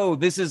was, oh,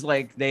 this is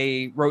like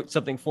they wrote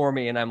something for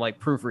me and I'm like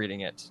proofreading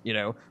it, you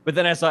know? But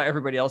then I saw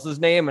everybody else's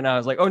name and I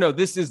was like, oh no,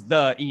 this is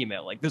the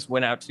email. Like this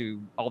went out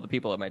to all the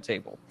people at my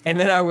table. And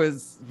then I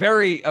was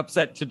very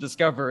upset to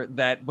discover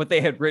that what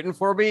they had written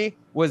for me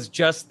was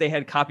just they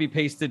had copy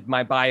pasted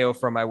my bio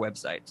from my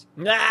website.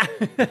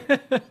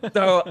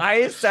 So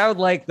I sound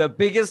like the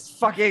biggest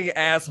fucking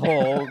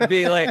asshole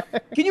being like,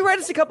 can you write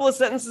us a couple of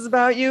sentences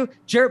about you?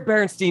 Jarrett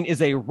Berenstein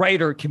is a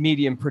writer,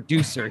 comedian,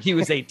 producer. He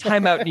was a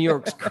Time Out New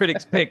York's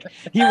critics pick.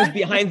 He was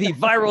behind the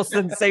viral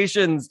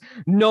sensations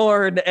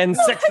Nord and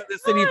Sex and the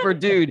City for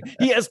Dude.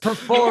 He has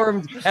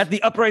performed at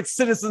the Upright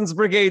Citizens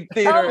Brigade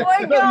Theater, Oh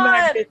my the God.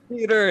 Magnet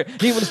Theater.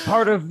 He was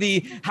part of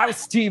the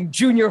house team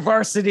junior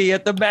varsity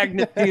at the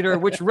Magnet Theater,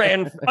 which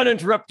ran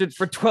uninterrupted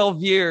for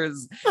 12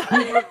 years.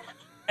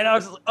 And I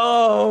was like,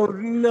 oh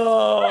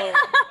no.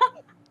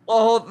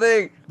 whole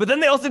thing. But then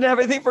they also didn't have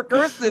anything for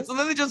Kirsten, so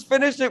then they just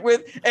finished it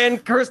with,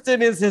 and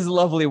Kirsten is his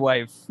lovely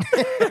wife.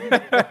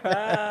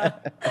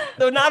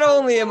 So not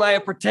only am I a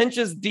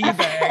pretentious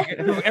D-bag,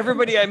 who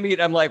everybody I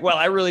meet, I'm like, well,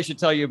 I really should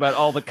tell you about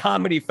all the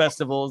comedy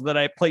festivals that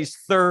I placed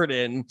third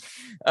in.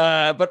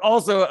 But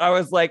also I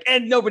was like,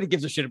 and nobody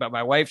gives a shit about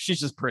my wife.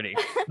 She's just pretty,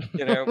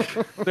 you know?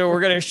 So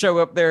we're going to show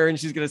up there and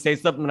she's going to say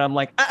something. And I'm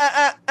like,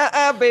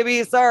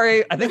 baby,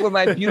 sorry. I think what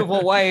my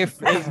beautiful wife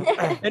is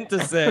meant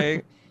to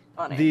say.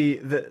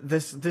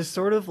 This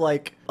sort of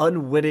like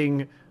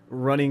unwitting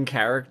running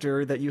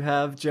character that you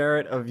have,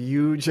 Jarrett, of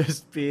you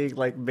just being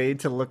like made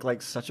to look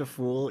like such a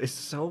fool is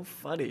so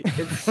funny.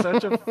 It's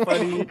such a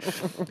funny,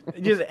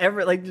 just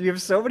like you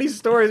have so many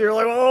stories. You're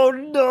like, oh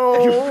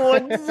no,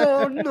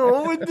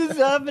 would this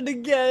happen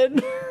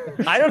again?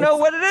 I don't know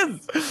what it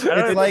is.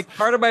 It's like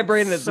part of my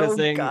brain that's so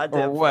missing,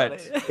 or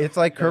what. funny. It's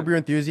like Curb Your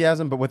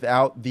Enthusiasm, but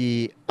without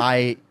the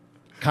I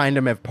kind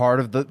of am part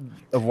of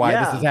why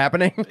this is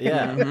happening.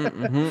 Yeah.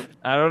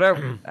 I don't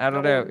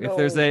know. If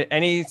there's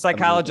any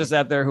psychologists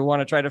out there who want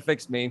to try to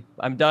fix me,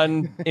 I'm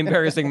done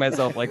embarrassing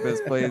myself like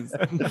this, please.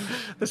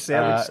 The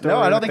sandwich story.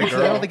 No, I don't with think the it's. I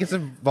girl. don't think it's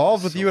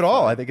involved with you at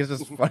all. I think it's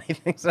just funny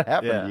things that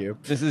happen to you.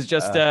 This is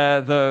just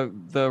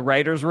the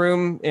writer's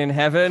room in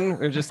heaven.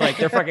 They're just like,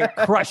 they're fucking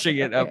crushing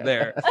it up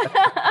there.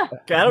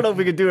 Okay, I don't know if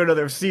we could do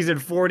another season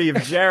 40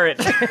 of Jarrett.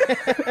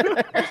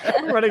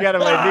 Running out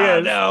of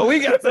ideas. No, we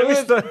got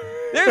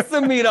there's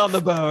some meat on the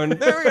bone. We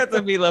got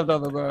some meat left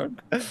on the bone.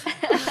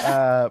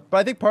 But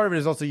I think part of it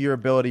is also your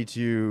ability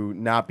to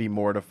not be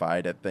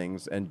mortified at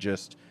things and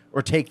just,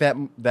 or take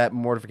that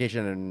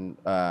mortification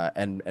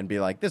and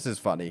be like, this is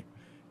funny.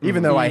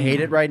 Even though I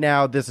hate it right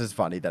now, this is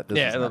funny.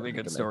 It'll be a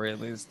good story at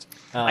least.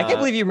 I can't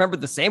believe you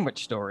remembered the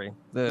sandwich story.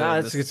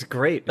 It's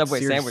great. Subway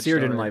It's sandwich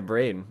seared story. in my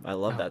brain. I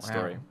love that wow.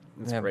 story.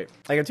 It's Yeah. great.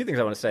 I got two things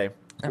I want to say.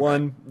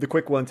 One, the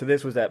quick one to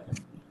this was that,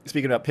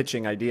 speaking about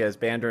pitching ideas,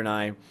 Bander and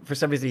I, for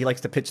some reason, he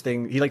likes to pitch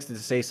things. He likes to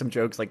say some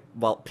jokes like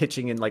while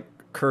pitching in like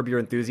Curb Your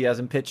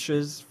Enthusiasm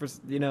pitches. For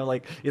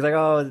like he's like,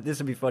 oh, this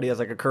would be funny as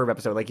like a Curb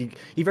episode. Like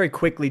he very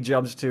quickly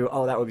jumps to,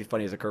 oh, that would be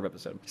funny as a Curb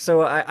episode.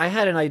 So I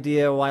had an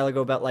idea a while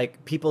ago about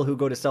like people who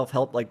go to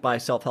self-help, like buy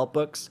self-help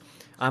books.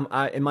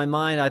 In my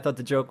mind, I thought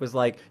the joke was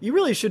like, you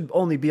really should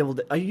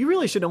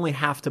only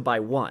have to buy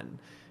one.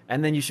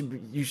 And then you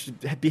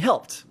should be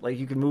helped. Like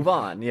you can move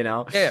on, you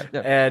know? Yeah.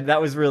 And that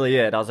was really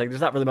it. I was like,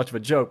 there's not really much of a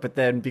joke. But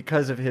then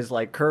because of his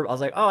like Curb, I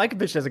was like, oh, I could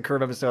pitch it as a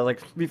Curb episode. I was like,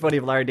 it'd be funny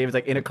if Larry David's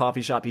like in a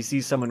coffee shop, he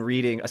sees someone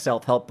reading a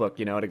self-help book,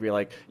 you know, and it'd be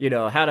like, you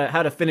know, how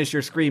to finish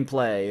your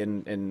screenplay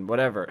and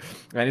whatever.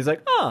 And he's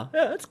like, oh,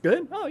 yeah, that's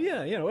good. Oh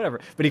yeah, you know,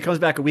 whatever. But he comes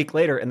back a week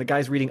later and the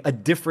guy's reading a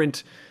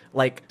different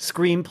like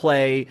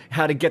screenplay,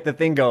 how to get the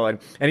thing going.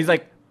 And he's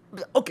like,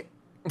 okay,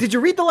 did you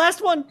read the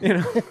last one? You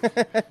know,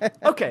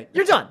 okay,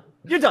 you're done.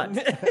 You're done.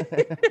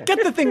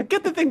 Get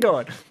the thing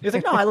going. He's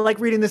like, no, I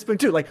like reading this book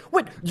too. Like,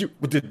 what?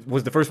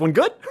 Was the first one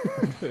good?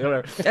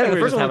 Yeah, the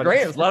first one was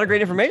great. There's a lot of great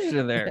information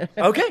in there.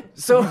 Okay,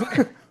 so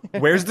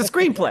where's the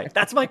screenplay?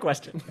 That's my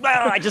question.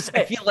 Well, I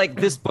feel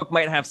like this book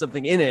might have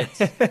something in it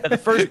that the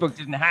first book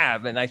didn't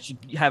have, and I should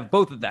have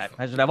both of that.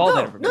 I should have all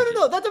that information.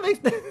 No. That makes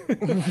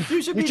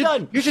you should be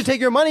done. You should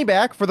take your money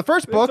back for the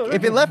first book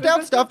if it left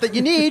out stuff that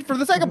you need for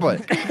the second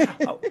book.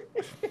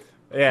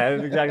 Yeah,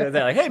 exactly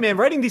that. Like, hey man,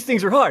 writing these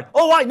things are hard.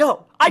 Oh, I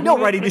know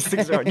writing these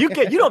things are hard. You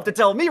don't have to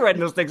tell me writing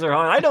those things are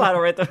hard. I know how to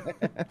write them.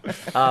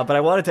 But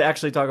I wanted to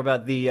actually talk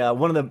about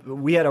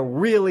we had a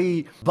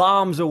really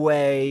bombs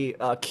away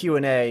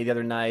Q&A the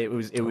other night.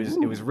 It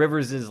was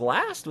Rivers'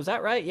 last. Was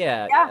that right?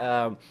 Yeah.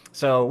 Yeah.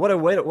 So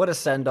what a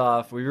send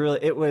off.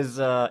 It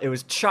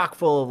was chock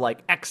full of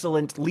like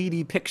excellent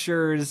leady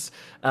pictures,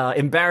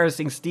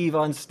 embarrassing Steve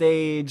on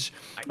stage.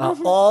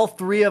 All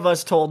three of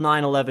us told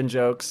 9/11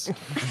 jokes.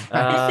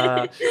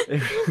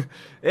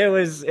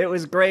 It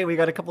was great. We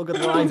got a couple of good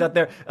lines out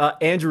there.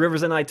 Andrew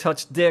Rivers and I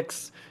touched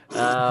dicks.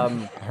 I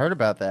heard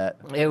about that.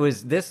 It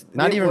was this.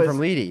 Not it even was, from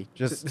Leedy.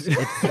 Just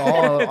it's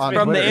all on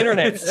From Twitter. the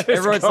internet.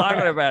 Everyone's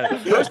talking about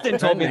it. Kirsten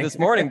told me this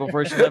morning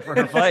before she left for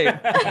her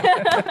flight.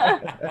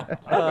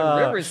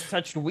 Rivers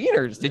touched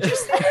wieners. Did you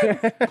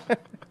say?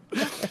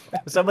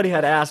 Somebody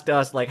had asked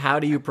us like, how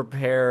do you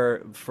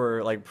prepare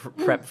for like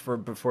prep for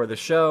before the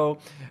show?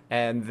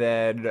 And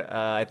then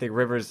I think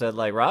Rivers said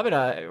like, Robin,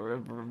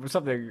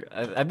 something.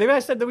 Maybe I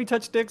said that we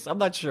touched dicks. I'm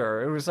not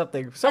sure. It was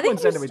something. Someone I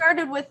said think that we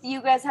started with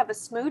you guys have a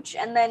smooch,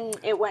 and then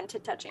it went to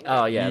touching.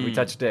 Oh yeah, we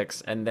touched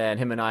dicks, and then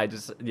him and I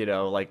just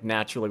like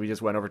naturally we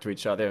just went over to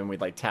each other and we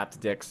like tapped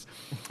dicks,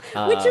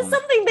 Which is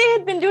something they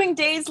had been doing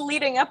days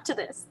leading up to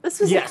this. This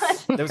was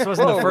yes, not... this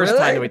wasn't the first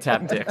time that we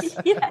tapped dicks.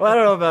 Yeah. Well, I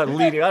don't know about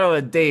leading. I don't know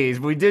about days,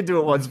 but we did do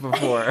it once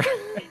before.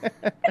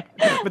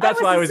 But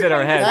that's why it was in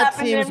our head. That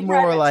happened seems in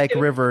more private, like too.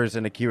 Rivers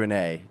in a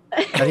Q&A.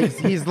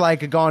 He's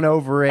like gone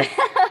over it,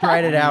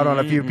 tried it out on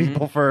a few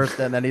people first,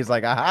 and then he's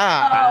like,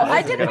 aha! Oh,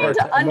 I didn't mean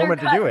to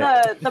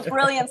undercut it. the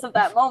brilliance of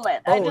that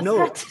moment. I just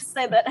had to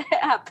say that it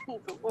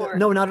happened before.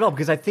 No, not at all.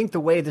 Because I think the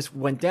way this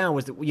went down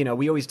was that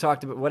we always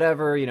talked about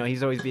whatever.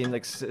 He's always being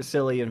like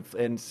silly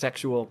and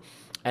sexual.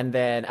 And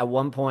then at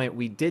one point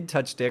we did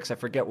touch dicks. I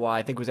forget why.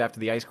 I think it was after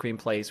the ice cream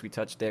place we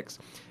touched dicks.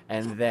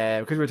 And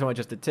then because we were talking about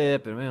just a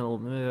tip and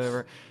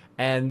whatever.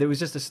 And it was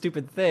just a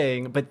stupid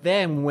thing. But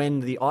then when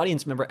the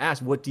audience member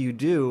asked, what do you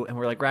do? And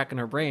we're like racking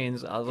our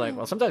brains. I was like,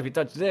 well, sometimes we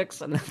touch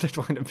dicks. And then that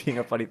wound up being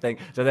a funny thing.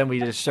 So then we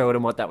just showed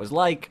him what that was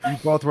like. You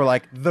both were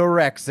like, the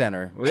rec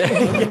center.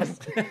 Yes.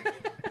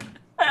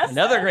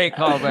 Another great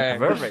callback.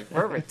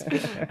 Perfect.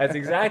 That's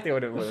exactly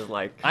what it was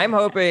like. I'm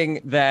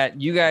hoping that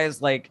you guys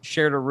like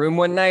shared a room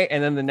one night,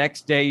 and then the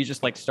next day you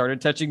just like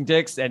started touching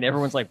dicks, and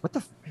everyone's like, "What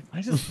the?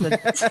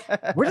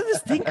 Where did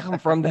this thing come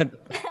from? That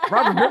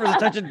Robert Rivers is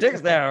touching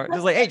dicks now?"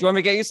 Just like, "Hey, do you want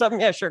me to get you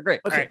something? Yeah, sure,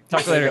 great. Okay. All right,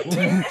 talk to you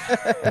later."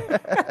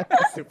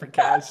 Super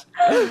cash.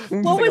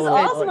 What was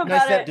awesome Nice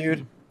about set, it?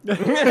 dude. It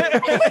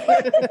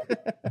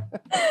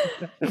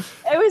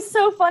was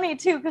so funny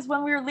too, because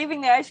when we were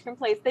leaving the ice cream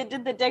place, they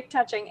did the dick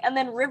touching, and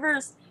then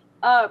Rivers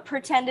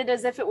pretended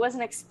as if it was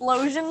an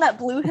explosion that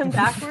blew him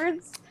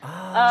backwards. So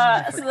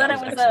that it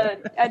was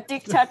a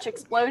dick touch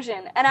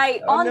explosion. And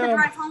on the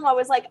drive home, I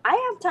was like,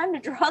 I have time to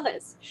draw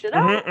this. Should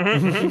I?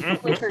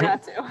 Completely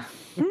forgot to.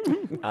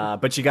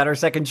 But she got her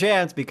second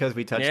chance because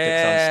we touched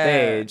dicks on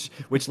stage,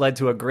 which led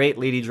to a great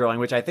lady drawing,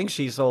 which I think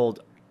she sold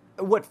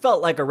what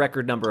felt like a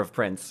record number of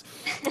prints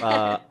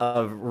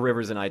of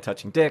Rivers and I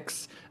touching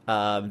dicks.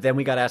 Then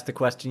we got asked the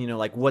question,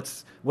 like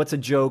what's a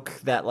joke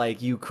that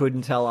like you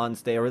couldn't tell on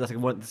stage, or that's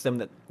like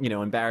something that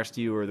embarrassed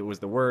you or that was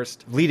the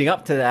worst. Leading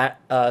up to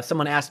that,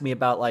 someone asked me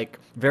about like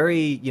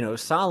very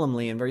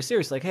solemnly and very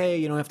serious, like, hey,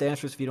 you don't have to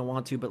answer this if you don't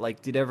want to, but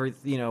like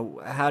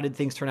how did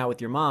things turn out with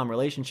your mom,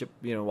 relationship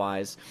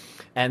wise?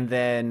 And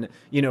then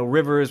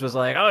Rivers was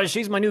like, oh,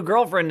 she's my new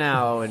girlfriend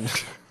now, and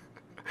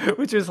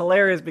which is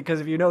hilarious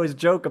because if you know his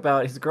joke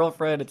about his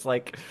girlfriend, it's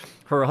like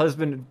her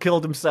husband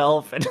killed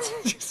himself, and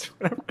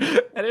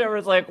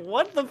everyone's like,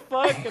 "What the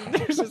fuck?" And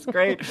it's just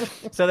great.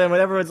 So then,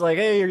 when everyone's like,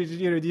 "Hey, do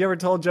you ever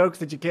tell jokes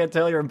that you can't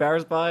tell you're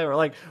embarrassed by?" Or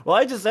like, "Well,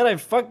 I just said I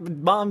fucked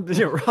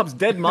Rob's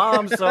dead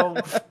mom, so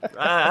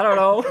I don't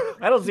know.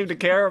 I don't seem to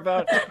care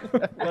about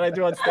what I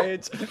do on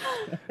stage."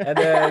 And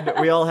then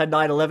we all had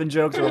 9/11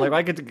 jokes. And we're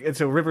like, and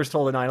so Rivers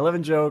told a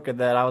 9/11 joke, and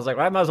then I was like,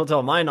 well, I might as well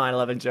tell my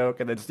 9/11 joke,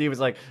 and then Steve was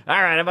like, "All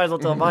right, I might as well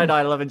tell my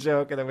 9/11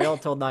 joke," and then we all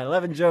told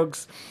 9/11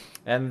 jokes.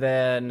 And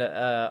then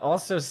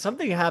also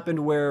something happened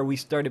where we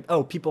started.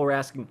 Oh, people were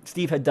asking.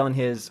 Steve had done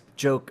his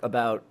joke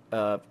about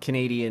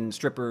Canadian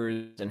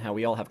strippers and how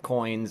we all have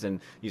coins,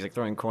 and he's like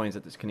throwing coins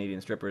at these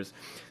Canadian strippers.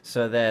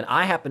 So then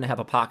I happen to have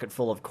a pocket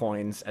full of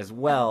coins as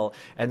well,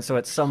 and so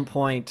at some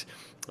point.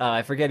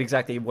 I forget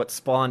exactly what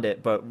spawned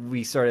it, but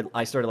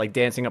I started like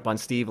dancing up on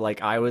Steve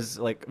like I was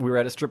like we were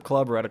at a strip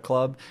club or at a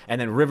club,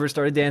 and then Rivers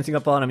started dancing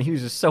up on him. He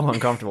was just so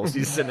uncomfortable. So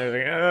he's sitting there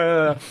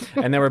like, ugh.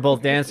 And then we're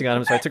both dancing on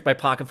him. So I took my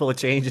pocket full of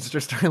change and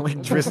just started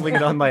like drizzling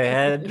it on my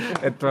head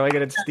and throwing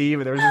it at Steve,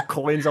 and there was just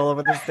coins all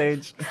over the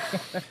stage.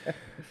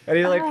 And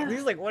he's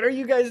like, what are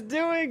you guys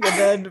doing? And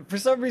then for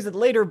some reason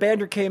later,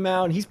 Bander came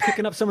out and he's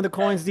picking up some of the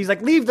coins. And he's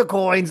like, leave the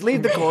coins.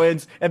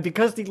 And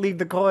because he leave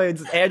the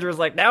coins, Andrew was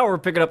like, now we're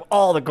picking up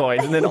all the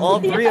coins. And then all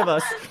three of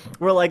us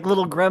were like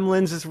little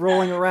gremlins just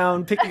rolling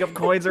around, picking up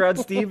coins around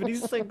Steve. And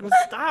he's like,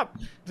 stop.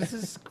 This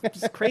is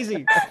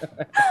crazy.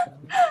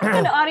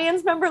 An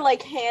audience member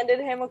like handed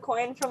him a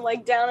coin from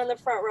like down in the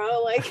front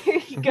row. Like,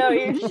 here you go,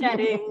 you're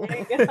shedding.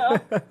 There you go.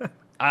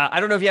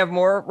 I don't know if you have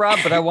more, Rob,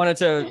 but I wanted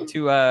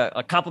to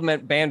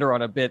compliment Bander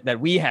on a bit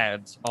that we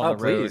had on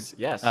the road. Please.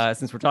 Yes.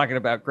 Since we're talking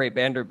about great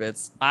Bander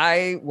bits,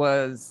 I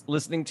was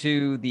listening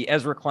to the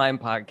Ezra Klein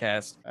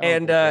podcast,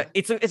 and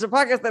it's a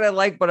podcast that I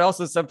like, but I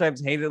also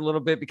sometimes hate it a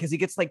little bit because he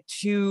gets like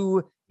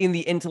too in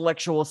the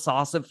intellectual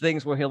sauce of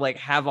things, where he'll like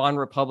have on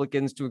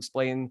Republicans to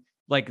explain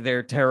like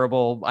their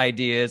terrible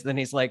ideas. Then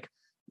he's like,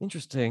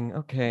 interesting.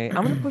 Okay.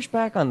 I'm going to push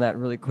back on that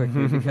really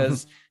quickly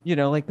because,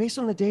 like based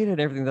on the data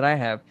and everything that I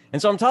have.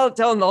 And so I'm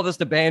telling all this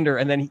to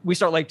Bander, and then we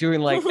start like doing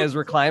like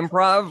Ezra Klein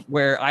improv,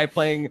 where I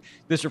playing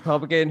this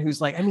Republican who's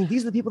like, I mean,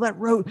 these are the people that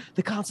wrote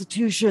the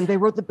Constitution. They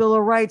wrote the Bill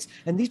of Rights,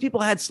 and these people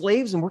had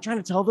slaves, and we're trying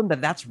to tell them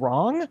that that's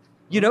wrong.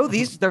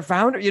 Their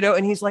founder,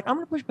 and he's like, I'm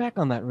going to push back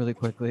on that really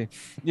quickly.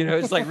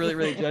 It's like really,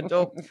 really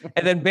gentle.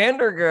 And then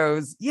Bander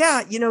goes,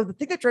 yeah, the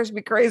thing that drives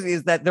me crazy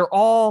is that they're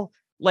all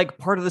like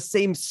part of the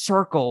same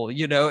circle,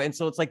 and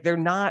so it's like they're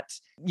not,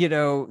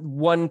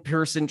 one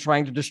person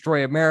trying to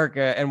destroy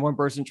America and one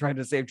person trying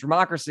to save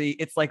democracy.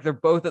 It's like they're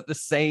both at the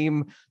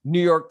same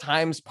New York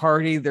Times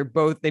party.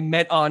 They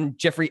met on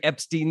Jeffrey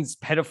Epstein's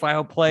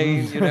pedophile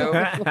plane,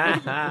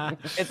 And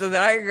so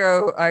then I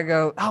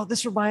go, oh,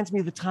 this reminds me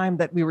of the time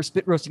that we were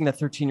spit roasting that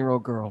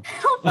 13-year-old girl.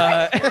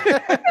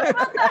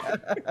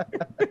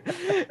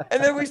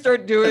 And then we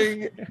start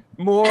doing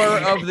more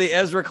of the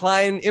Ezra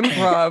Klein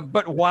improv,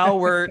 but while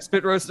we're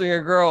spit roasting a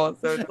girl.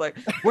 So it's like,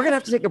 we're going to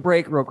have to take a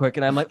break real quick.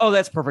 And I'm like, oh,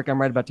 that's perfect.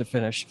 I'm right about to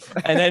finish.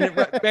 And then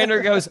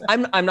Bander goes,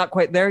 I'm not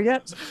quite there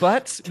yet,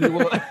 but we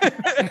will.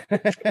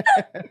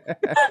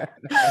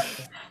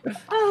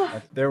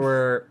 There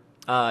were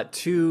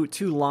two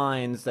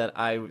lines that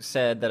I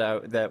said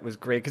that was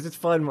great, because it's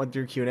fun when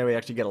through Q&A we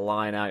actually get a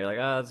line out. You're like,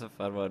 oh, that's a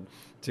fun one.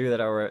 Two that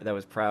I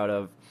was proud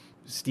of.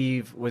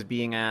 Steve was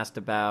being asked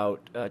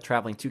about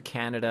traveling to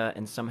Canada,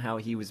 and somehow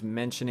he was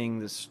mentioning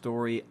the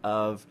story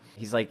of,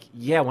 he's like,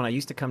 yeah, when I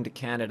used to come to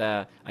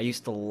Canada, I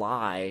used to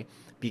lie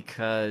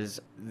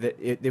because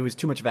it was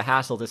too much of a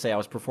hassle to say I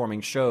was performing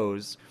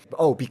shows.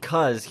 Oh,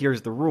 because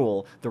here's the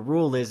rule. The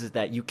rule is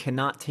that you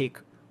cannot take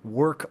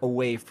work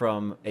away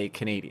from a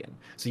Canadian.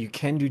 So you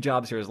can do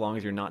jobs here as long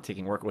as you're not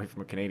taking work away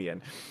from a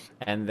Canadian.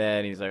 And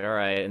then he's like, all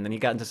right. And then he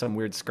got into some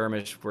weird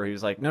skirmish where he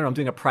was like, no, I'm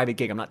doing a private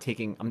gig. I'm not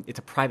taking, it's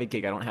a private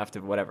gig. I don't have to,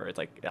 whatever. It's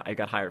like, I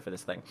got hired for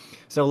this thing.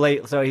 So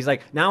he's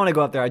like, now when I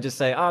go up there, I just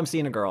say, oh, I'm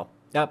seeing a girl.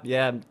 Yep,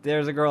 yeah,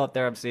 there's a girl up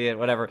there, I'm seeing,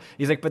 whatever.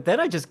 He's like, but then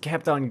I just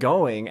kept on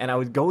going, and I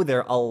would go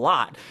there a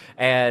lot.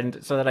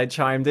 And so then I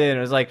chimed in, and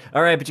I was like,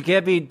 all right, but you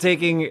can't be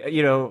taking,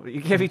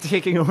 you can't be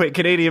taking away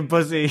Canadian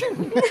pussy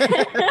from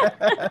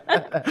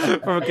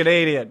a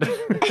Canadian.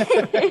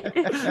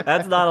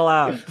 That's not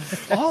allowed.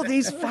 All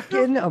these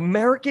fucking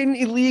American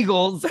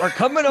illegals are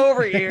coming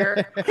over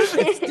here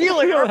and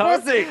stealing our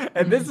pussy.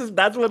 And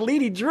that's what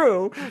Leedy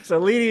drew. So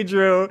Leedy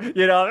drew,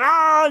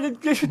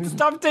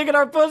 stop taking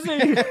our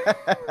pussy.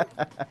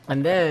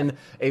 And then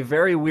a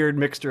very weird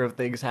mixture of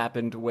things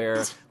happened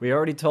where we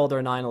already told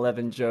our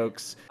 9/11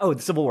 jokes. Oh,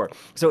 the Civil War.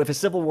 So if a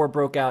Civil War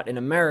broke out in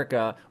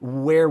America,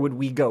 where would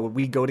we go? Would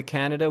we go to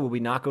Canada? Would we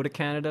not go to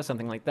Canada?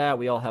 Something like that.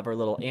 We all have our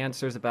little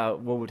answers about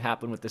what would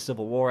happen with the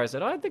Civil War. I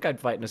said, I think I'd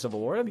fight in a Civil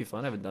War. That'd be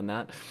fun. I haven't done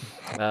that.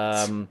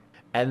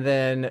 And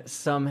then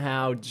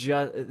somehow,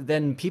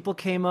 then people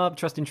came up.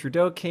 Justin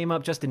Trudeau came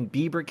up. Justin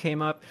Bieber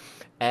came up.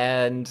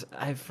 And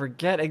I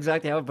forget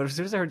exactly how, but as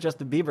soon as I heard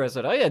Justin Bieber, I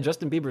said, oh yeah,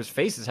 Justin Bieber's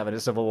face is having a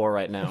civil war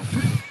right now.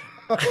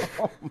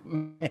 Oh,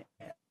 man.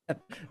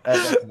 That's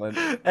excellent.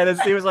 And then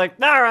Steve was like,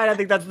 all right, I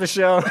think that's the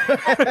show.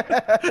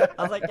 I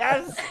was like,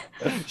 yes,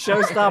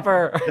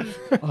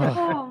 showstopper.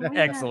 Oh, man.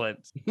 Excellent.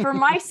 For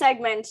my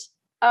segment,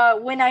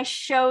 when I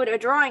showed a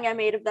drawing I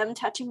made of them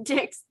touching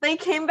dicks, they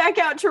came back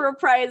out to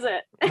reprise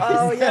it.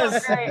 Oh,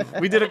 yes. Great.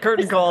 We did a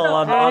curtain call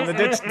on the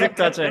dick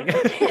touching.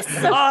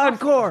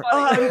 Encore!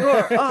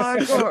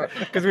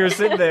 Because we were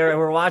sitting there and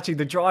we're watching.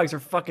 The drawings are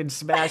fucking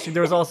smashing.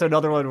 There was also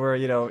another one where,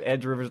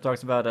 Andrew Rivers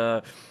talks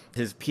about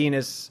his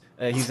penis.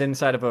 He's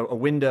inside of a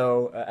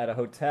window at a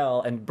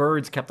hotel, and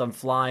birds kept on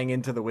flying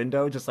into the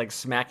window, just like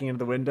smacking into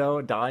the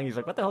window, dying. He's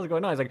like, "What the hell is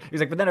going on?"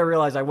 He's like, but then I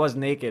realized I was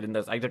naked, and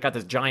I got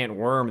this giant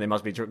worm they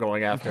must be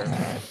going after.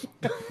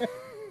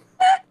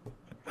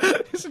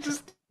 It's just a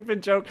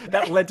stupid joke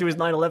that led to his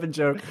 9/11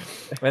 joke,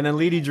 and then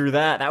Leedy drew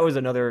that. That was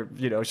another,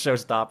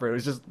 showstopper. It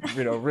was just,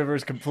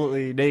 Rivers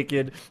completely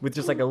naked with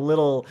just like a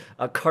little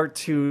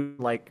cartoon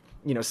like.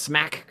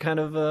 Smack kind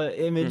of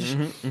image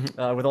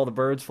with all the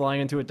birds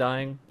flying into it,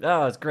 dying.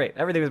 Oh, it's great.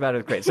 Everything about it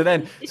was great.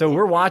 So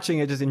we're watching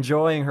it, just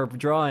enjoying her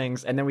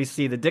drawings, and then we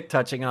see the dick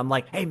touching, and I'm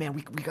like, hey man,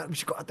 we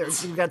should go out there.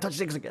 We gotta touch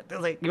dicks again. They're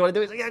like, you want to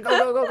do it? He's like,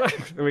 yeah, go.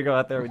 And we go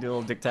out there, we do a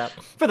little dick tap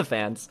for the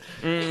fans.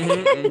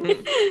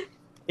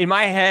 In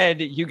my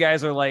head, you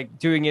guys are like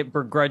doing it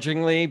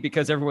begrudgingly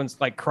because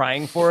everyone's like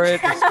crying for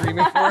it, or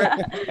screaming for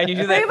it, and you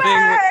do that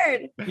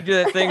thing. You do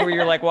that thing where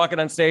you're like walking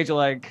on stage, you're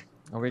like.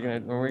 What are we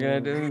gonna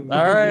do?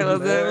 All right,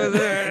 let's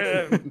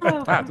do it.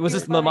 Wow, was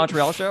this the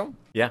Montreal show?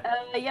 Yeah.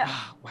 Yeah.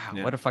 Wow,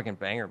 Yeah. what a fucking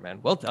banger, man.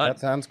 Well done. That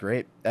sounds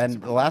great.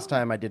 And the last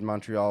time I did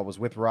Montreal was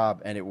with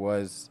Rob, and it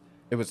was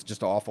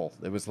just awful.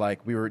 It was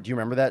like do you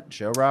remember that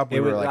show, Rob?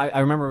 I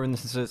remember when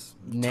this is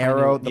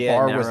narrow. The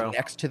bar narrow. was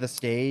next to the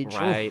stage.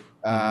 Right.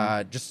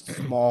 Just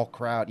small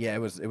crowd. Yeah, it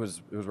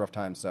was rough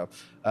time. So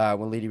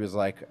when Leedy was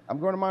like, "I'm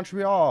going to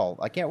Montreal.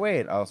 I can't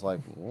wait," I was like,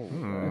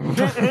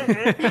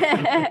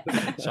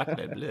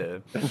 Chocolate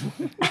bleu.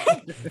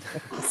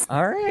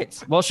 All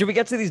right. Well, should we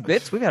get to these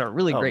bits? We've had a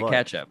really great boy.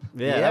 catch up.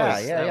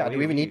 yeah. Do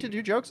we even need to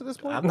do jokes at this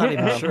point? I'm not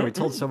even sure. We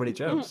told so many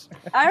jokes.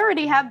 I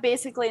already have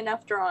basically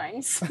enough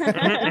drawings.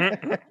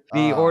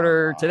 The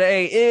order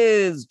today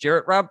is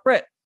Jarrett, Rob,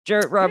 Brett.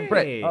 Jarrett, Rob,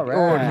 Brett. All The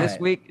order right. this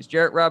week is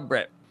Jarrett, Rob,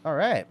 Brett. All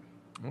right.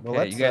 Well, Okay,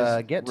 let's you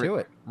guys get to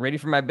it. Ready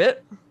for my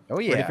bit? Oh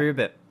yeah. Ready for your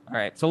bit. All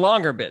right, it's a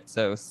longer bit,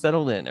 so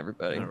settle in,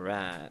 everybody. All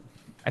right.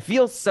 I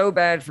feel so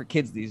bad for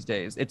kids these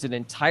days. It's an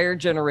entire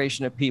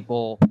generation of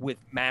people with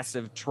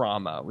massive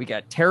trauma. We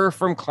got terror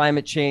from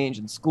climate change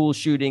and school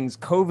shootings.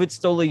 COVID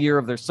stole a year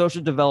of their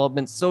social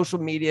development. Social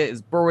media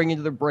is burrowing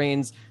into their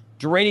brains,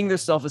 draining their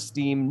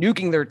self-esteem,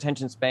 nuking their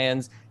attention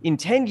spans. In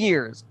 10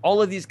 years,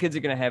 all of these kids are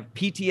going to have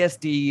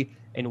PTSD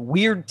and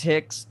weird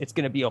tics. It's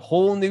going to be a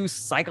whole new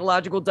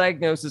psychological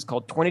diagnosis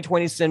called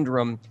 2020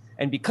 syndrome.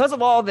 And because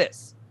of all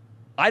this,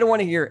 I don't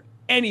want to hear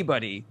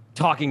anybody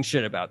talking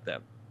shit about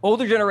them.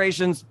 Older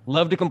generations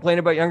love to complain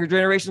about younger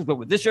generations, but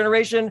with this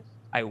generation,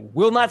 I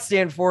will not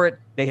stand for it.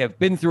 They have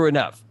been through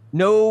enough.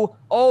 No,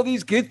 all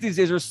these kids these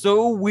days are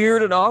so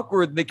weird and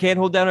awkward they can't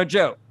hold down a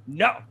joke.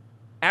 No,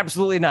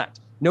 absolutely not.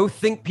 No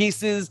think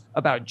pieces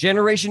about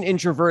generation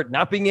introvert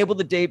not being able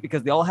to date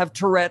because they all have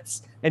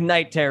Tourette's and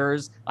night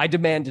terrors. I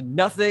demand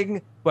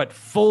nothing but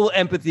full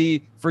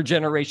empathy for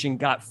generation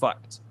got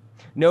fucked.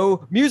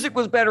 No, music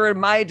was better in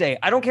my day.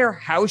 I don't care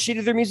how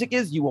shitty their music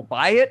is. You will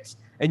buy it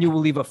and you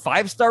will leave a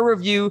 5-star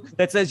review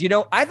that says,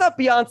 I thought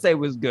Beyonce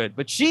was good,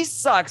 but she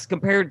sucks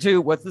compared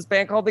to, what's this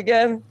band called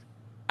again?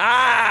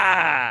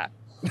 I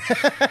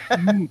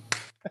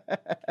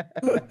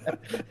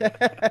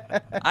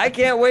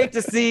can't wait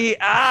to see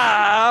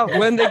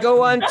when they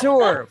go on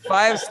tour.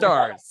 5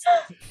 stars.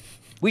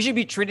 We should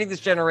be treating this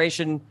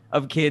generation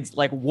of kids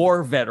like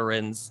war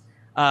veterans.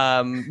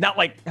 Not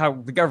like how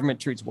the government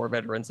treats war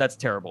veterans. That's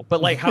terrible.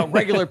 But like how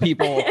regular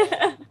people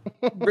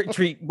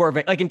treat war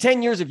veterans. Like in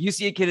 10 years, if you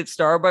see a kid at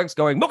Starbucks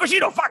going,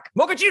 Mochaccino, fuck,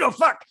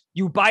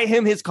 you buy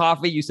him his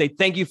coffee. You say,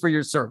 thank you for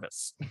your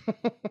service.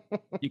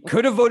 You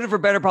could have voted for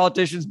better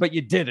politicians, but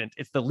you didn't.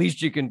 It's the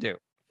least you can do.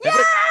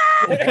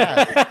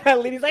 Yeah!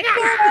 Leady's like,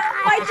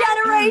 My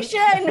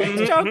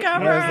generation. joke I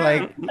ever. was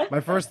like, my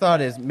first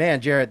thought is,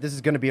 man, Jarrett, this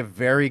is going to be a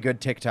very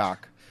good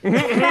TikTok. Well,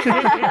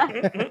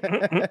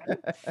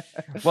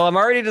 I'm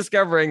already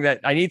discovering that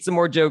I need some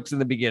more jokes in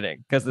the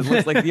beginning because it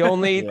looks like the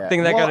only Yeah.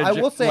 thing that Well, got I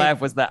a will say- laugh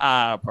was the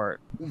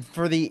part.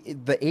 For the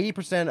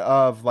 80%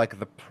 of like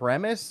the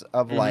premise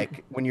of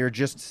like when you're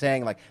just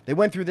saying like they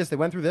went through this,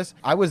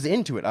 I was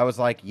into it. I was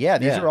like, yeah,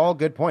 these Yeah. are all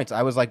good points.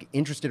 I was like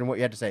interested in what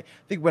you had to say. I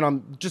think when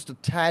I'm just a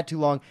tad too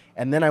long,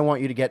 and then I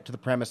want you to get to the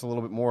premise a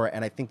little bit more,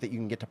 and I think that you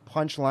can get to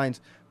punchlines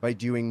by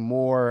doing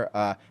more.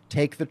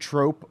 Take the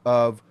trope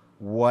of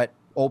what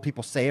old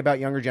people say about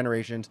younger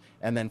generations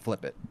and then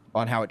flip it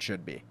on how it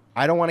should be.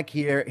 I don't want to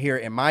hear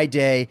in my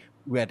day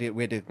we had to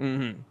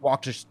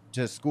walk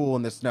to school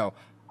in the snow.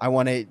 I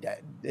want to,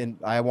 and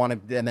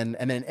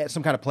then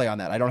some kind of play on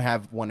that. I don't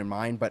have one in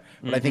mind, but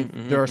I think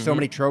there are so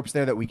many tropes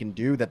there that we can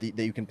do that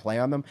you can play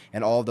on them,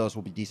 and all of those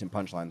will be decent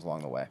punchlines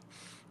along the way.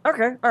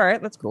 Okay. All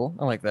right. That's cool.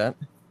 I like that.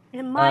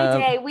 In my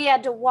day, we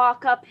had to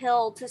walk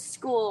uphill to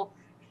school.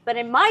 But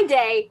in my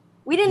day,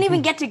 we didn't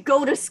even get to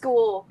go to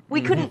school.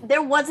 We couldn't,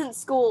 there wasn't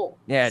school.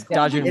 Yeah.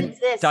 School didn't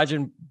exist.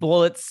 Dodging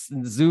bullets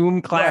and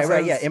Zoom classes.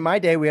 Right, yeah. In my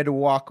day, we had to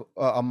walk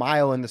a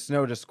mile in the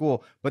snow to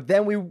school, but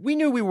then we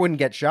knew we wouldn't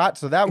get shot,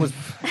 so that was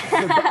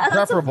preferable.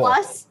 That's a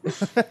plus.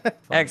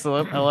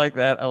 Excellent. I like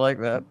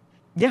that.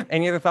 Yeah.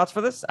 Any other thoughts for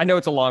this? I know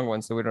it's a long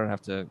one, so we don't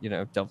have to,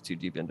 delve too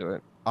deep into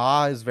it.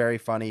 Is very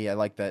funny. I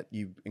like that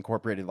you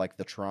incorporated like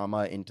the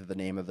trauma into the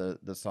name of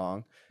the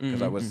song,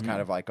 because I was kind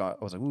of like, I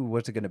was like, ooh,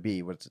 what's it going to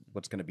be? What's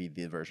going to be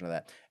the version of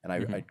that? And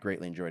I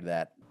greatly enjoyed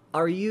that.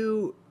 Are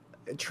you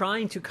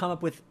trying to come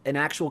up with an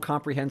actual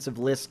comprehensive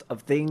list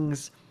of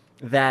things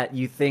that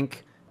you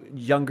think the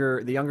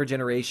younger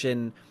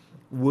generation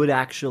would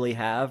actually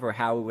have, or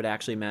how it would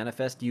actually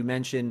manifest? You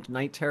mentioned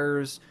night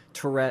terrors,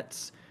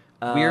 Tourette's,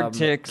 weird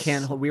tics,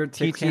 can't hold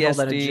that a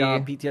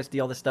job,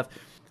 PTSD, all this stuff.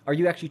 Are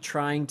you actually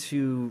trying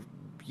to,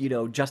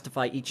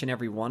 justify each and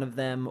every one of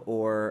them,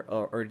 or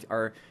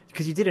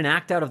because you did an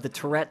act out of the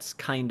Tourette's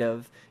kind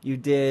of, you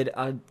did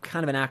a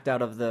kind of an act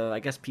out of the, I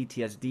guess,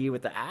 PTSD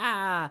with the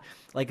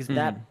is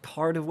that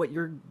part of what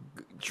you're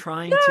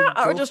trying to?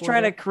 I was just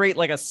trying to create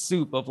like a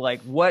soup of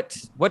like what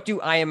do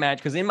I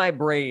imagine? Because in my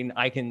brain,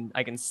 I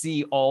can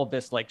see all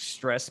this like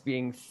stress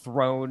being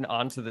thrown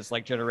onto this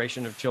like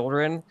generation of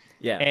children.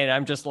 Yeah, and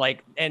I'm just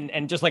like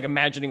and just like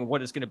imagining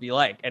what it's going to be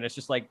like, and it's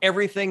just like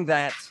everything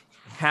that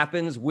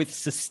happens with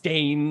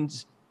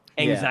sustained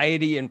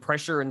anxiety and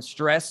pressure and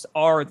stress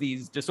are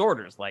these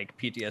disorders like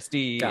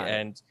PTSD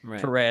and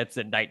Tourette's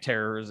and night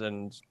terrors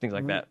and things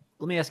like that.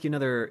 Let me ask you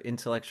another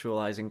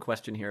intellectualizing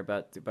question here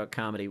about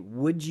comedy.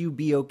 Would you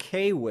be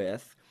okay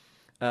with,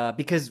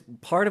 because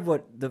part of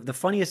what the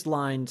funniest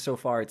line so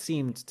far, it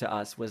seemed to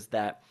us, was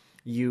that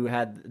you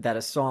had that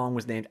a song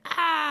was named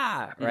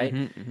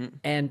right?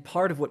 And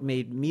part of what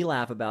made me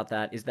laugh about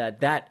that is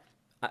that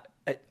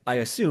I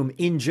assume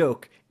in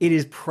joke, it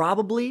is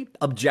probably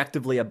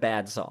objectively a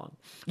bad song,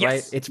 right?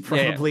 Yes. It's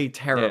probably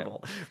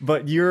terrible,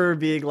 but you're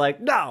being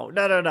like, no,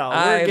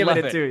 we're giving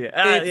it to you.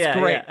 It's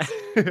great.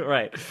 Yeah.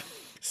 Right.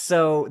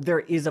 So there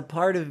is a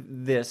part of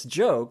this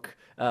joke,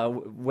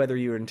 whether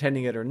you're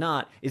intending it or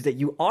not, is that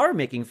you are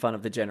making fun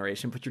of the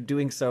generation, but you're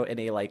doing so in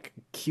a like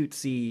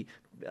cutesy,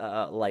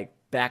 like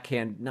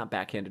not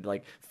backhanded,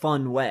 like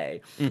fun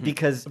way,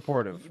 because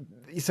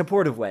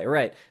supportive way,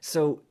 right?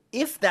 So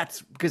if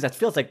that's, because that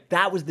feels like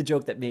that was the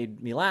joke that made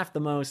me laugh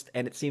the most,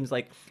 and it seems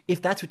like if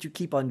that's what you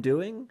keep on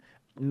doing,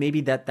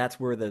 maybe that's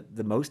where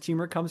the most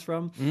humor comes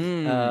from.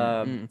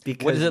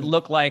 Because what does it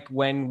look like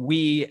when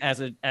we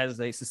as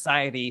a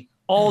society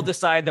all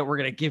decide that we're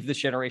going to give this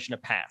generation a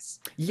pass?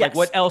 Yes. Like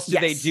what else do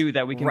they do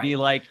that we can be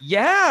like, good?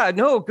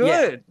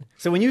 Yeah.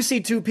 So when you see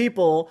two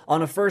people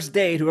on a first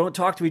date who don't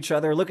talk to each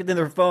other, look at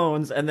their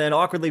phones, and then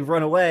awkwardly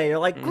run away, you're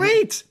like,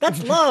 great,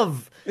 that's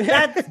love.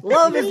 That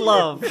love is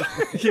love.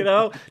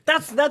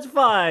 That's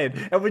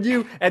fine.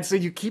 And so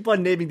you keep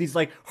on naming these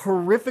like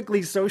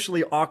horrifically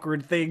socially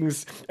awkward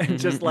things, and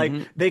just like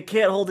they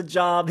can't hold a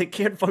job, they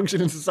can't function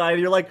in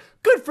society. You're like,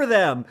 good for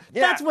them.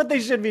 Yeah. That's what they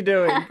should be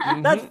doing.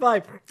 That's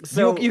fine.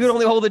 So you could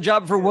only hold a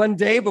job for one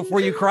day before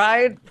you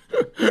cried.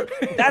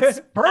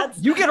 That's perfect.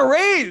 You get a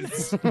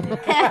raise.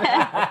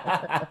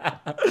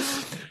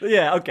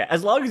 Yeah, okay.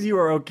 As long as you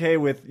are okay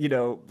with,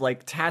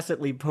 like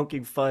tacitly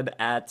poking fun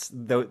at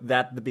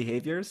the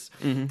behaviors,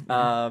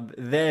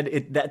 then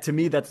that to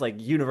me that's like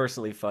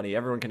universally funny.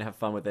 Everyone can have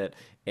fun with it,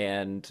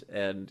 and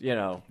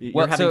you're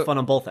having fun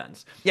on both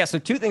ends. Yeah. So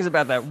two things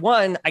about that.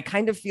 One, I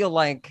kind of feel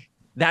like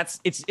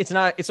it's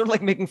sort of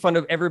like making fun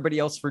of everybody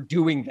else for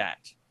doing that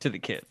to the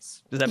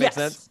kids. Does that make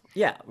sense?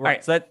 Yeah. Right. All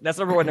right. So that's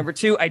number one. Number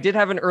two, I did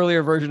have an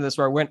earlier version of this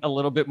where I went a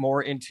little bit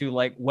more into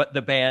like what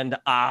the band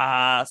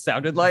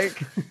sounded like.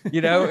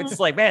 It's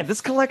like, man,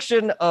 this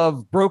collection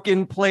of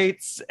broken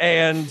plates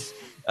and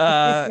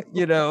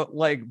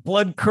like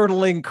blood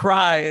curdling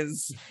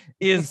cries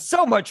is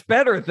so much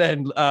better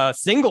than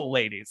single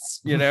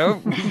ladies.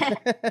 I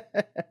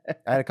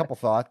had a couple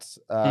thoughts.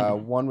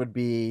 One would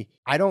be,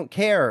 I don't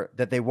care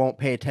that they won't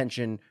pay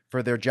attention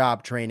for their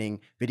job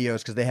training videos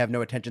because they have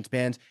no attention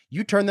spans.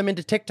 You turn them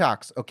into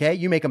TikToks, okay?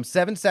 You make them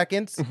 7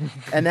 seconds,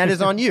 and that is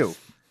on you.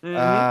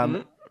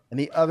 And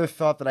the other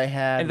thought that I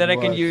had, and then I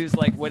can use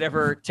like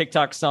whatever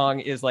TikTok song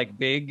is like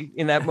big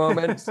in that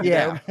moment.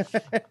 Yeah.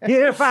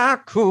 If I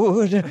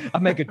could,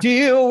 I'd make a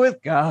deal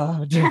with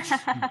God.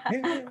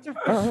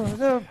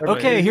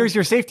 Okay, here's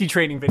your safety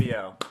training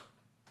video.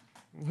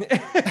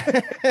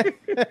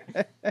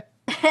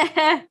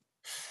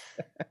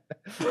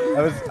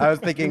 I was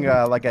thinking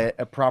like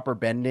a proper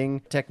bending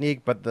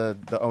technique, but the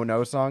Oh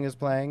No song is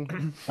playing.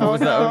 What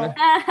was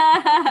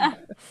that?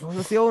 What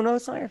was the Oh No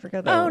song? I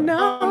forgot that. Oh one.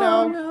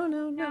 no.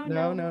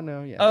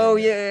 Yeah. Oh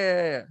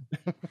yeah.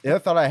 The other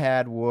thought I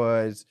had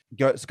was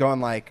going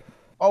like,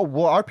 oh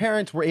well, our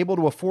parents were able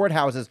to afford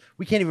houses.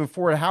 We can't even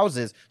afford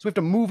houses, so we have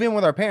to move in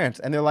with our parents.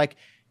 And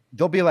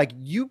they'll be like,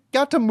 you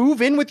got to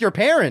move in with your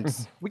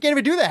parents. We can't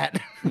even do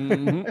that.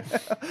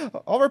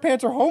 All of our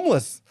parents are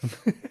homeless.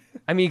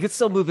 I mean, you could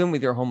still move in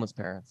with your homeless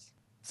parents.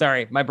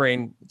 Sorry, my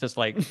brain just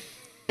like.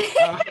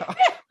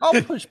 I'll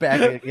push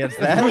back against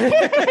that.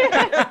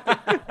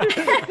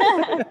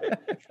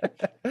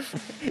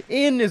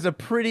 In is a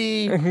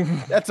pretty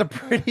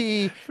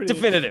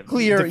definitive,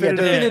 clear,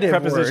 definitive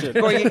preposition.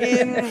 word. Going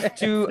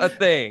into a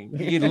thing.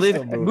 You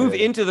move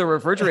into the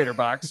refrigerator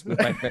box with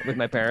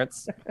my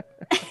parents.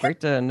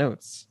 Great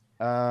notes.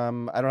 I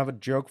don't have a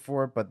joke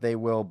for it, but they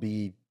will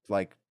be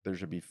like, there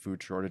should be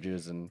food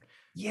shortages and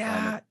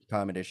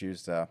climate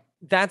issues. So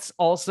that's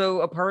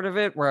also a part of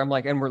it where I'm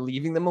like, and we're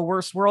leaving them a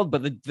worse world,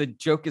 but the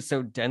joke is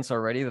so dense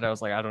already that I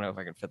was like, I don't know if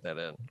I can fit that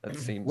in. That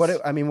seems what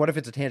if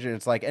it's a tangent?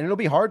 It's like, and it'll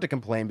be hard to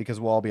complain because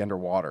we'll all be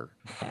underwater.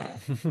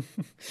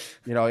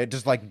 It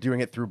just like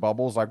doing it through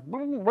bubbles, like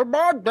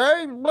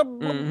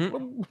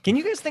Can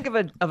you guys think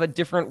of a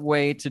different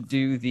way to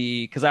do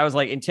because I was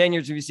like, in 10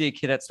 years, if you see a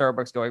kid at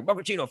Starbucks going,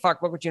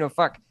 Mochaccino,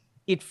 fuck,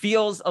 it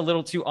feels a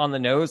little too on the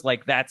nose,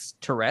 like that's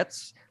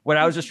Tourette's. When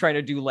I was just trying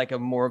to do like a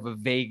more of a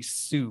vague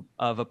soup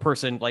of a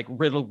person like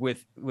riddled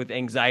with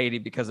anxiety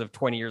because of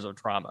 20 years of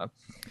trauma.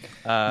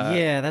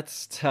 Yeah,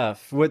 that's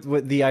tough.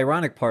 What the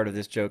ironic part of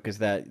this joke is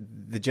that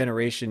the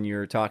generation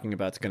you're talking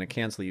about is going to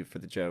cancel you for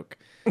the joke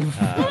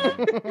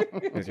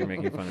because you're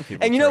making fun of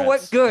people. And you know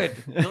what? Good.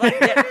 Do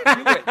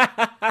it.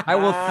 I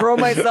will throw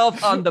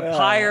myself on the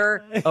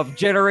pyre of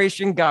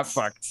generation got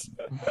fucked.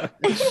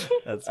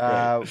 That's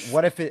great.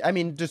 What if it? I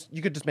mean,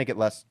 you could just make it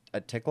less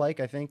tick-like.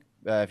 I think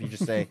if you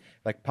just say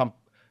like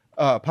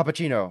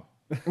Papacino.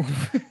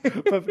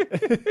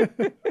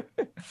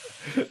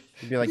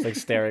 You'd be like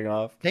staring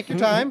off. Take your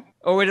time.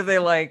 Or what if they're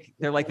like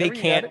they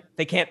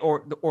can't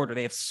order.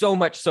 They have so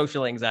much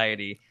social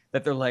anxiety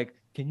that they're like,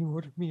 can you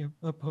order me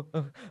a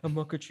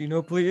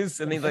mochaccino, please?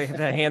 And they like have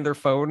to hand their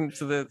phone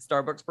to the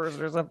Starbucks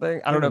person or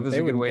something. I don't know if this is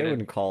a good way They to.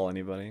 wouldn't call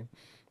anybody.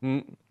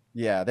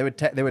 Yeah, they would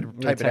type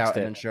it out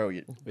and then show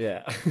you.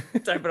 Yeah.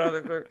 Type it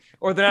on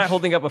or they're not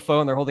holding up a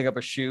phone, they're holding up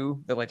a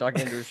shoe. They're like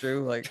talking into a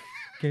shoe, like,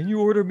 can you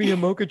order me a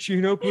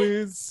mochaccino,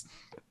 please?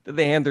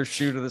 They hand their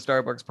shoe to the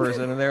Starbucks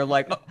person and they're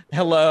like, oh,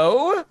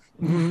 hello?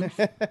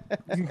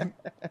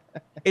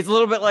 It's a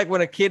little bit like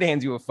when a kid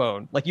hands you a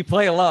phone. Like you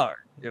play along,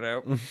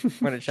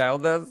 when a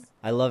child does.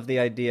 I love the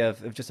idea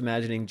of just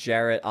imagining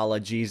Jarrett a la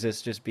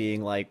Jesus just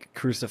being like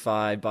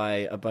crucified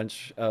by a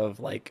bunch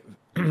of like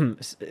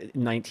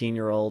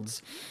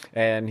 19-year-olds,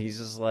 and he's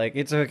just like,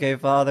 it's okay,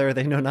 Father,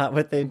 they know not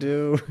what they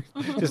do.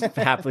 Just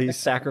happily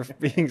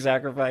being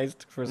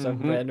sacrificed for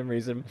some random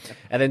reason.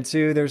 And then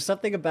two, there's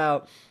something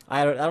about,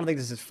 I don't think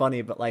this is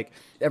funny, but like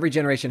every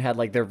generation had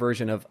like their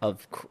version of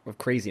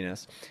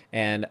craziness,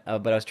 and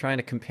but I was trying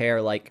to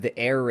compare like the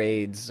air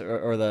raids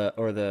or the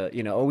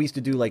we used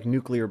to do like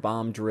nuclear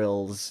bomb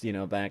drills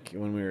back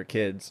when we were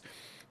kids.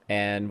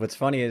 And what's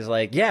funny is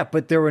like, yeah,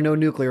 but there were no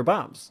nuclear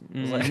bombs.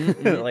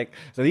 Like,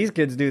 so these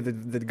kids do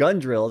the gun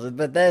drills,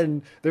 but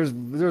then there's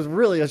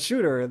really a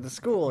shooter in the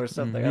school or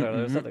something. I don't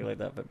know, something like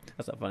that. But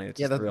that's not funny. It's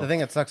Yeah, just the thing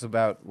that sucks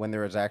about when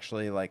there is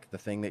actually like the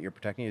thing that you're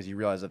protecting is you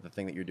realize that the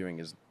thing that you're doing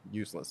is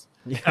useless.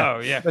 Oh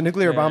yeah. The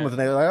nuclear bomb was, and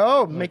they're like,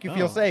 oh, make you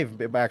feel safe.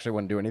 It actually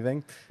wouldn't do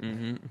anything.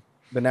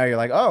 But now you're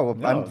like, oh,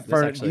 No, I'm this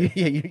actually-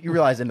 you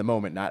realize in the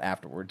moment, not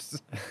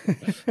afterwards.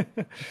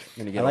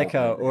 When you get I like old,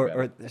 how, you think about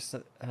or it. there's,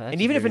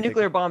 And even if a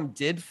nuclear bomb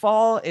did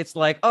fall, it's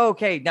like, oh,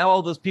 okay, now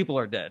all those people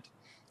are dead,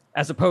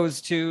 as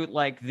opposed to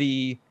like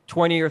the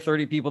 20 or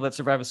 30 people that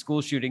survive a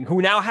school shooting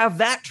who now have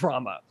that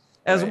trauma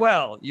as Right.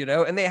 well, you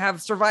know, and they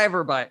have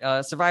survivor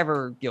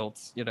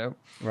guilt, you know.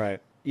 right.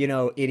 You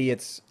know,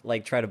 idiots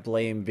like try to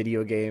blame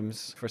video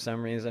games for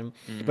some reason.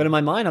 But in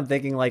my mind, I'm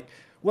thinking like,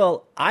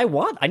 well, I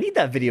need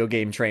that video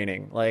game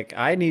training. Like,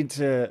 I need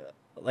to,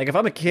 like, if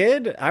I'm a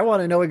kid, I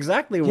want to know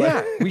exactly what.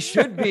 Yeah, we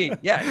should be.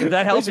 Yeah, if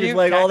that I helps should be you.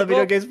 playing all the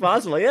video tactical. games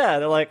possible. Yeah,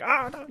 they're like,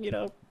 oh, no, you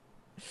know.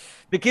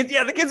 The kids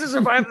who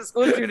survive the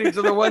school shootings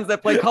are the ones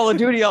that play Call of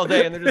Duty all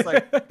day, and they're just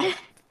like.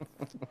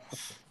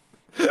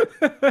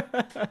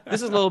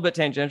 This is a little bit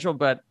tangential,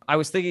 but I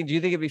was thinking, do you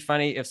think it'd be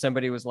funny if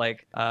somebody was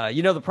like,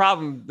 the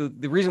problem,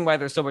 the reason why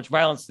there's so much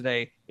violence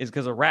today is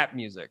because of rap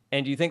music.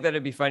 And do you think that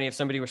it'd be funny if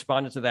somebody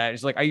responded to that?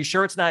 It's like, are you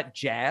sure it's not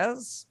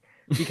jazz?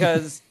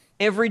 Because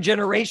every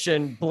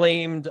generation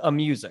blamed a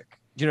music.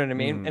 Do you know what I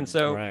mean? And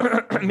so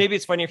right. maybe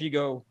it's funny if you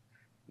go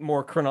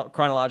more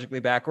chronologically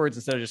backwards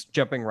instead of just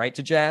jumping right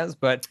to jazz.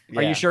 But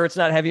are Yeah. you sure it's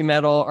not heavy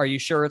metal? Are you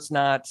sure it's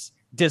not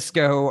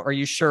disco? Are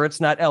you sure it's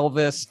not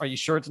Elvis? Are you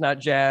sure it's not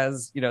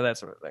jazz? You know, that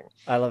sort of thing.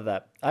 I love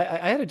that.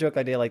 I had a joke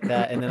idea like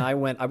that, and then I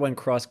went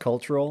cross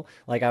cultural.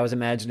 Like I was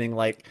imagining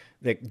like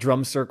the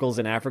drum circles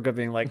in Africa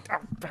being like,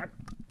 "Oh,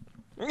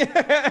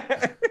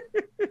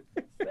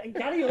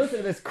 how do you listen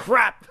to this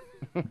crap?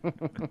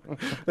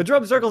 The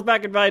drum circles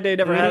back in my day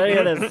never had any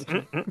of this.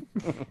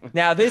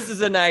 Now this is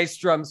a nice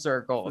drum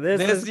circle.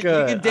 This is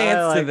good. You can dance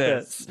I to like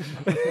this.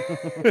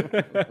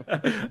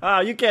 Oh,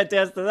 you can't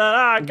dance to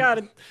that. Oh, God,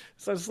 it's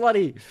so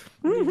slutty.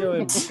 What are you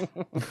doing?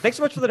 Thanks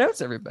so much for the notes,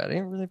 everybody. I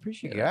really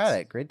appreciate You got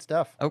it. Great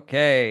stuff.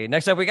 Okay,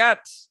 next up we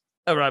got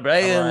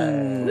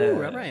Brian.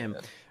 Ooh, all right.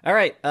 All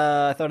right.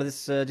 I thought of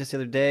this just the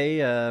other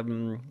day.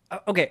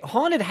 Okay,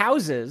 haunted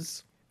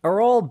houses are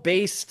all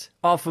based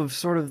off of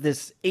sort of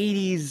this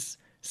 80s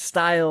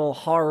style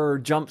horror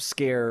jump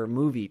scare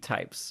movie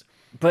types.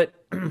 But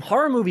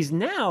horror movies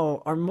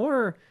now are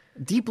more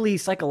deeply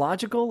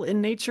psychological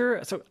in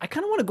nature. So I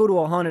kind of want to go to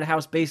a haunted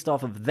house based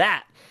off of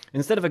that.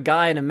 Instead of a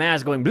guy in a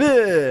mask going,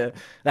 bleh,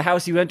 the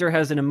house you enter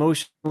has an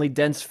emotionally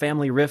dense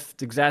family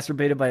rift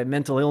exacerbated by a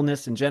mental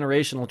illness and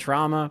generational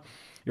trauma.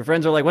 Your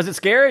friends are like, was it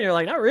scary? And you're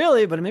like, not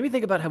really, but it made me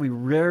think about how we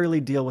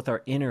rarely deal with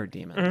our inner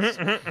demons.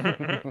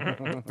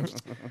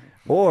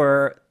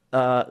 Or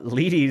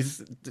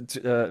Leedy's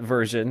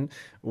version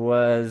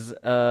was,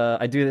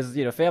 I do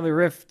this, family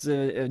rift,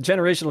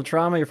 generational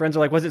trauma. Your friends are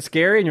like, was it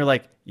scary? And you're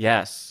like,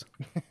 yes.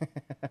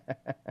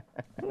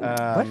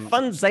 What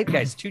fun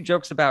zeitgeist. Two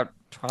jokes about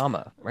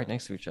trauma right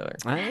next to each other.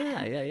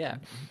 Yeah.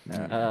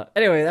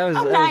 Anyway, that was,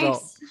 Oh, that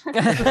was all.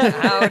 nice.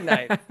 How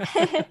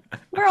nice.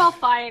 We're all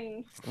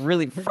fine.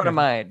 Really front of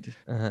mind.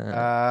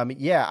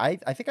 Yeah,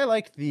 I think I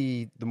liked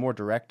the more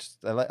direct.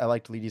 I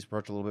liked Leedy's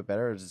approach a little bit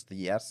better. It's just the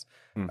yes.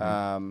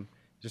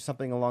 Just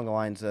something along the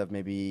lines of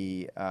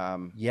maybe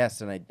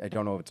yes, and I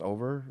don't know if it's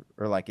over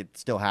or like it's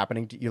still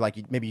happening to you.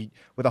 Like maybe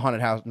with a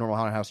haunted house, normal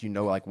haunted house,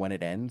 like when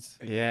it ends.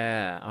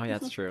 Yeah. Oh, yeah,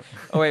 that's true.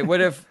 Oh wait,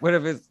 what if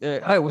it's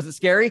oh, was it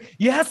scary?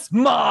 Yes,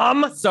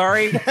 mom.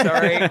 Sorry.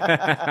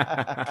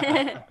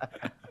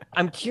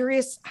 I'm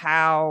curious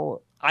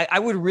how I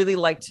would really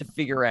like to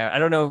figure out. I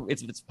don't know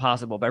if it's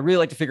possible, but I really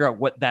like to figure out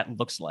what that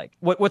looks like.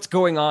 What's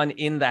going on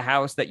in the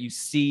house that you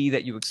see,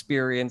 that you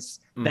experience,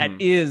 that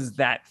is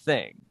that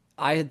thing.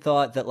 I had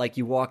thought that like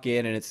you walk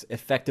in and it's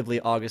effectively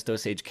August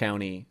Osage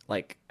County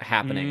like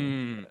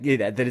happening.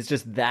 Yeah, that it's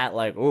just that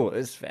like, oh,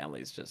 this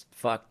family's just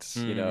fucked,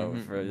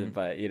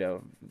 but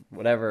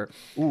whatever.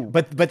 Ooh.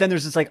 But then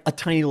there's just like a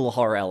tiny little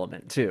horror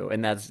element too,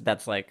 and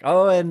that's like,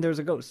 oh, and there's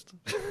a ghost.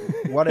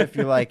 What if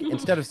you're like,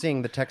 instead of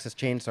seeing the Texas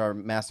Chainsaw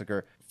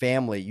Massacre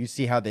family, you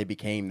see how they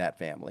became that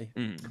family?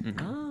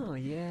 Oh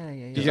yeah.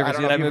 Did you ever I don't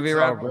see know that if you movie,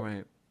 saw Rob?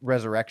 Right.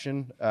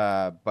 Resurrection,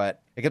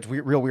 but it gets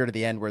real weird at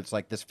the end where it's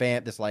like this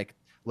like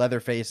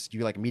Leatherface, you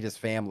like meet his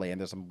family and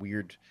there's some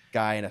weird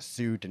guy in a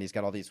suit and he's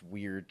got all these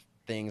weird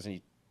things and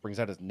he brings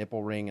out his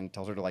nipple ring and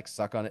tells her to like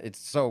suck on it. It's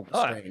so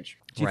strange.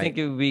 Do you think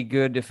it would be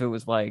good if it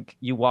was like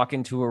you walk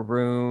into a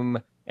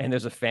room and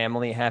there's a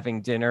family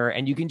having dinner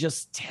and you can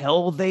just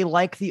tell they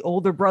like the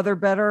older brother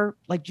better?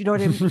 Like, do you know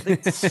what I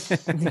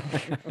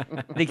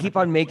mean? They keep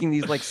on making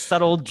these like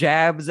subtle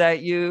jabs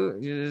at you.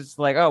 You're just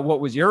like, oh, what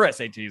was your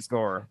SAT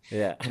score?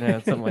 Yeah.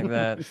 Something like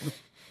that.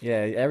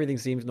 Yeah, everything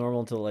seems normal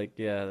until like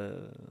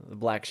the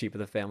black sheep of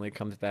the family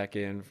comes back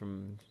in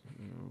from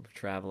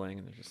traveling,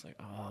 and they're just like,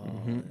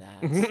 oh,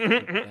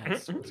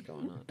 that's what's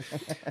going on,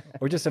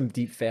 or just some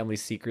deep family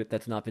secret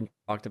that's not been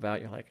talked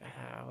about. You're like,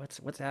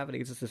 what's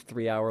happening? It's just this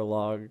 3-hour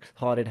long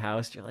haunted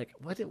house. You're like,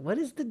 what's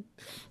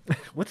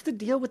the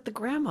deal with the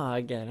grandma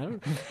again?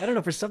 I don't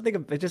know. For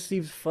something, it just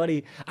seems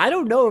funny. I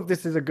don't know if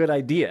this is a good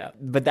idea,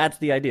 but that's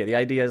the idea. The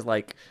idea is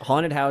like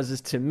haunted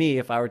houses to me.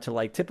 If I were to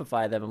like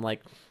typify them, I'm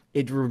like,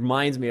 it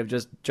reminds me of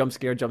just jump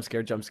scare,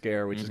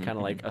 which is kind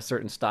of like a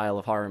certain style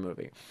of horror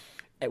movie.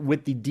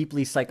 with the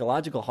deeply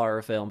psychological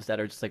horror films that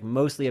are just like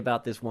mostly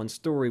about this one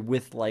story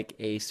with like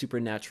a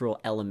supernatural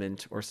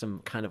element or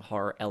some kind of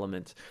horror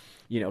element.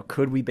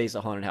 Could we base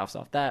a haunted house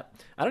off that?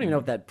 I don't even know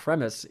if that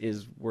premise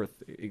is worth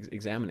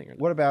examining. Or not.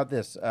 What about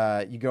this?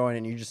 You go in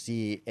and you just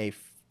see a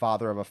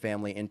father of a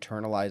family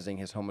internalizing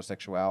his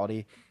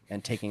homosexuality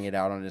and taking it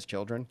out on his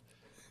children.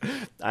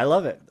 I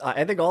love it.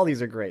 I think all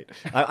these are great.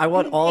 I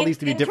want all these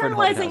to be different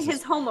haunted Internalizing houses.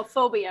 his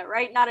homophobia,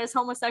 right? Not his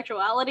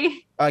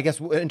homosexuality. I guess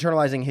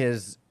internalizing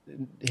his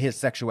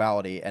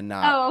sexuality and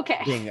not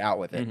being out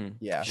with it.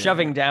 Yeah.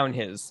 Shoving down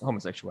his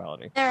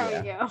homosexuality.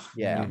 There we go.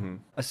 Yeah.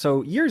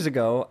 So years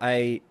ago,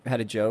 I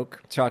had a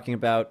joke talking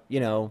about,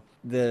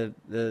 the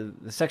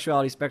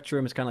sexuality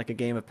spectrum is kind of like a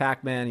game of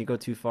Pac-Man. You go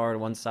too far to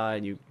one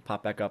side, you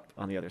pop back up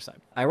on the other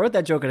side. I wrote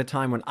that joke at a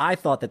time when I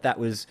thought that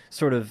was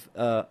sort of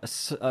a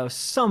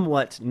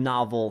somewhat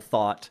novel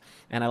thought,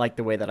 and I liked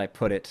the way that I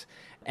put it.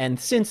 And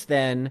since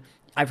then,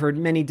 I've heard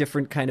many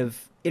different kind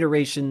of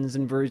iterations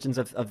and versions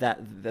of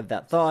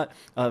that thought,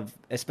 of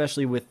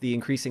especially with the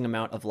increasing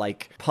amount of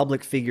like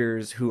public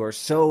figures who are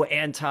so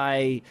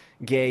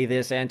anti-gay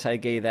this,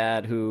 anti-gay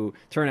that, who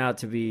turn out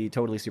to be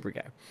totally super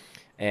gay.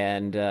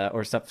 And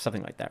or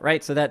something like that,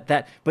 right? So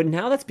but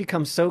now that's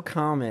become so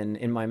common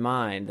in my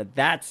mind that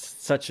that's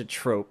such a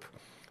trope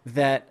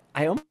that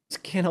I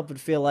almost can't help but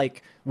feel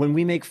like when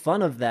we make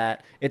fun of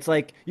that, it's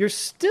like you're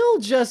still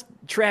just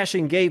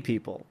trashing gay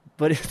people,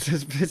 but it's a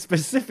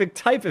specific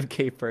type of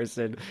gay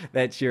person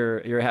that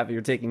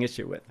you're taking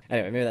issue with.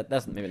 Anyway, maybe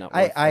that's maybe not.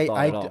 Worth the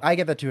thought at all. I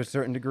get that to a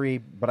certain degree,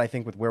 but I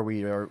think with where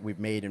we've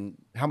made and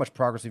how much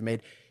progress we've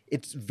made,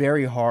 it's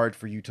very hard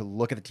for you to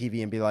look at the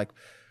TV and be like,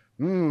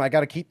 I got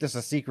to keep this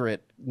a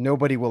secret.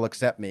 Nobody will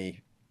accept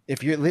me.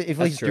 If at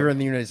least you're in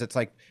the United States, it's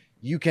like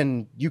you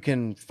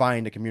can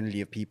find a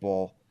community of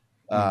people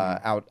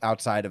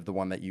outside of the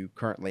one that you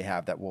currently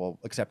have that will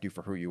accept you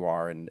for who you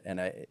are, and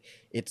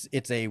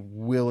it's a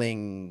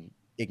willing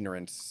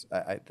ignorance,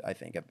 I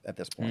think, at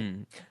this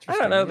point. I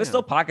don't know. There's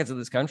still pockets of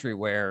this country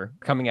where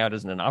coming out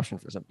isn't an option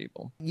for some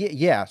people.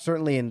 Yeah,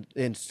 certainly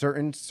in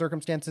certain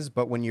circumstances,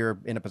 but when you're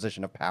in a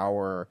position of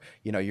power,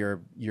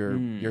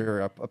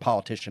 you're a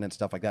politician and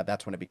stuff like that,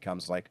 that's when it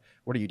becomes like,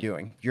 what are you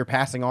doing? You're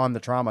passing on the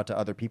trauma to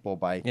other people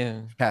by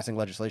passing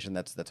legislation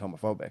that's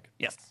homophobic.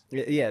 Yes.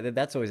 Yeah,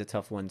 that's always a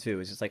tough one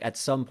too. It's just like at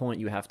some point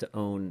you have to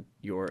own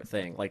your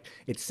thing. Like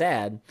it's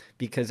sad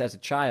because as a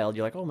child,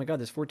 you're like, oh my God,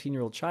 this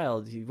 14-year-old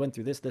child, he went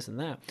through this and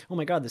that. Oh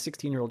my God, the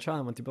 16-year-old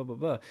child went through blah, blah,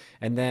 blah.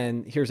 And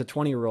then here's a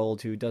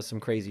 20-year-old who does some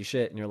crazy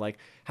shit. And you're like,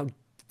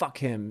 fuck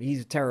him.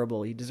 He's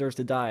terrible. He deserves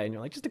to die. And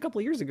you're like, just a couple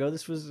of years ago,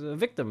 this was a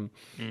victim.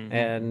 Mm-hmm.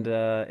 And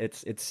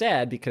it's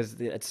sad because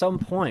at some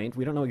point,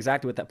 we don't know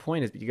exactly what that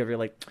point is, but you got to be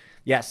like,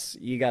 yes,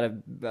 you got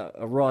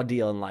a raw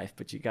deal in life,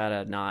 but you got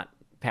to not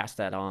pass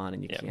that on,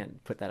 and you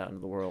can't put that out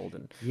into the world.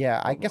 And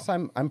I guess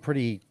I'm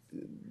pretty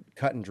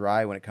cut and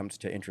dry when it comes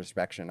to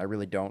introspection. I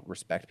really don't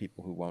respect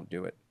people who won't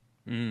do it.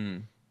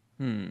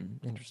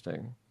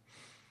 Interesting.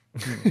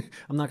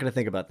 I'm not going to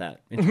think about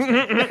that.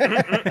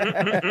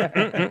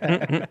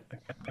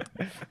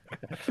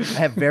 I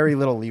have very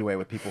little leeway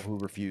with people who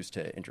refuse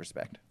to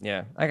introspect.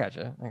 Yeah, I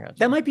gotcha.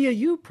 That might be a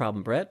you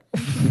problem, Brett.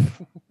 You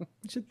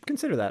should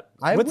consider that.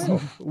 I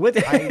will.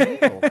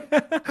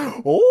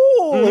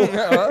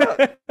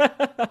 Oh!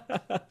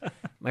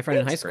 My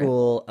friend in high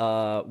school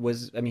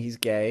he's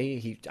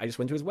gay. I just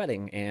went to his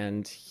wedding,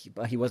 and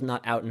he was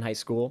not out in high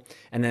school.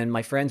 And then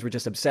my friends were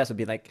just obsessed with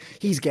being like,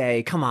 he's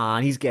gay, come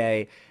on, he's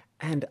gay.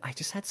 And I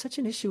just had such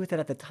an issue with it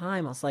at the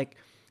time. I was like,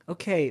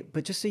 okay,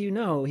 but just so you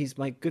know, he's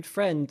my good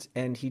friend,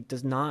 and he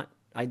does not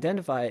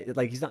identify,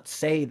 like, he's not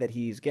say that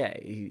he's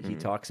gay. He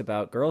talks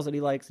about girls that he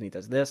likes, and he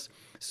does this.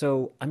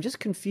 So I'm just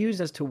confused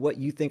as to what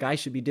you think I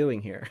should be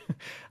doing here.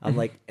 I'm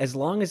like, as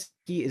long as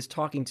he is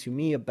talking to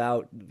me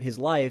about his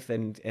life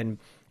and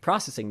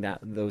processing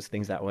those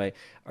things that way,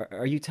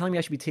 are you telling me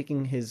I should be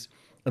taking his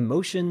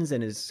emotions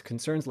and his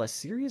concerns less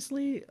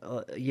seriously?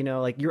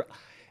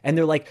 And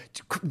they're like,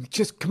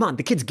 just come on,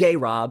 the kid's gay,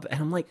 Rob.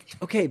 And I'm like,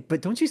 okay, but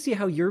don't you see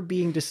how you're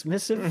being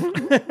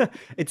dismissive?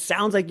 It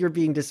sounds like you're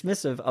being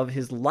dismissive of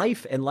his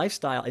life and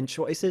lifestyle and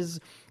choices.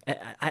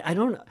 I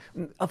don't know.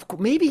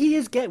 Maybe he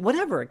is gay,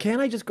 whatever. Can't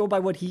I just go by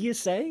what he is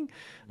saying?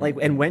 Like,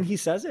 and when he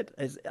says it,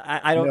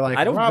 I don't, like,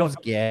 I don't Rob's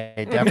know.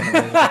 Gay,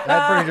 definitely.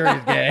 I'm pretty sure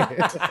he's gay.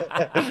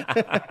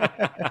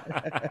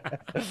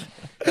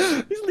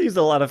 He leaves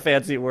a lot of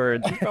fancy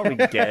words. He's probably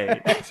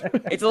gay.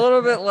 It's a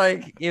little bit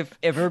like if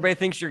everybody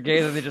thinks you're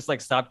gay, then they just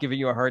like stop giving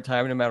you a hard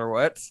time no matter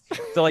what.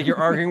 So like you're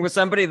arguing with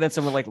somebody, and then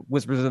someone like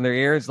whispers in their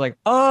ear, it's like,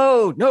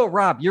 oh no,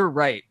 Rob, you're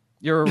right.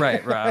 You're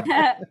right, Rob.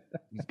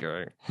 He's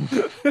gay.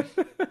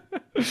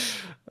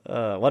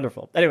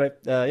 Wonderful. Anyway,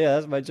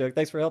 that's my joke.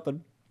 Thanks for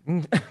helping.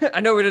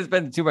 I know we didn't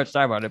spend too much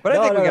time on it, but I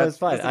No, think we got it's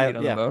fine. this meat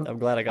on the bone. I'm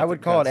glad I got. I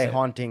would call it a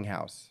haunting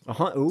house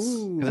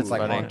Ooh, because it's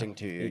like funny. haunting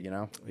to you, you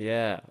know.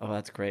 Yeah. Oh,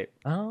 that's great.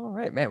 All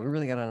right, man. We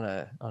really got on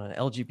an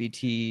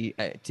LGBT,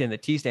 and the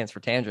T stands for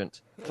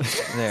tangent.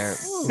 There.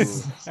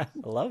 I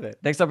love it.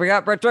 Next up, we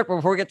got Brett Turk. But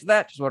before we get to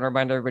that, just want to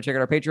remind everybody, check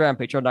out our Patreon,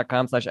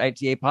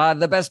 patreon.com/ITA-pod,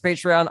 the best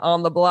Patreon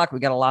on the block. We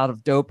got a lot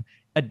of dope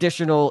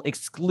additional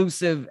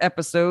exclusive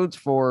episodes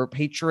for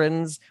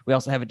patrons. We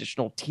also have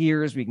additional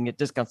tiers. We can get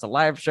discounts to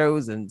live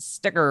shows and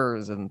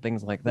stickers and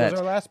things like What was that.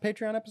 our last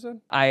Patreon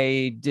episode?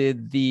 I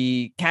did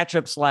the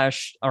catch-up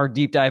 / our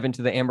deep dive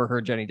into the Amber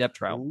Heard Johnny Depp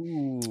trial.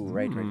 Ooh,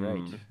 right.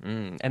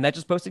 And that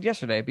just posted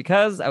yesterday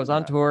because I was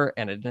on tour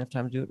and I didn't have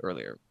time to do it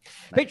earlier.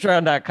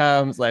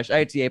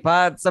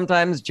 Patreon.com/ITA-pod.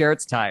 Sometimes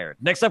Jarrett's tired.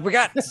 Next up, we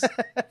got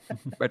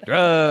Brett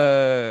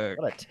Drug.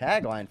 What a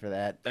tagline for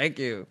that. Thank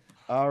you.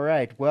 All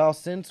right. Well,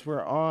 since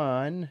we're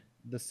on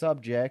the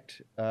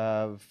subject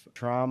of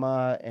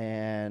trauma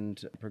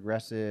and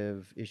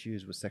progressive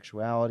issues with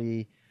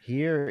sexuality,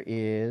 here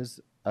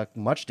is a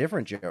much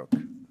different joke.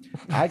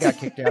 I got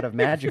kicked out of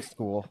magic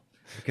school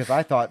because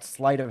I thought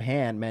sleight of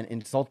hand meant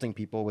insulting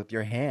people with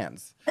your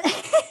hands.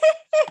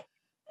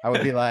 I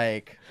would be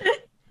like,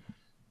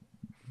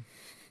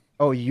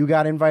 "Oh, you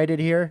got invited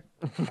here?"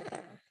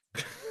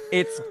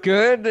 It's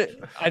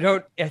good.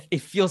 It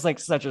feels like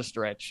such a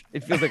stretch.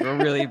 It feels like a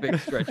really big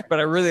stretch, but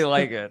I really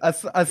like it.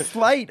 A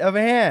sleight of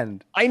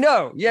hand. I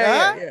know.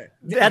 Yeah.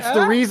 That's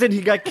the reason he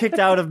got kicked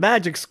out of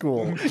magic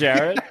school,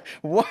 Jarrett.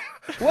 What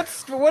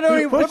part are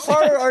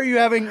you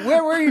having?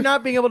 Where were you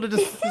not being able to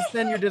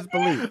suspend your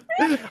disbelief?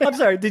 I'm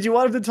sorry. Did you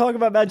want him to talk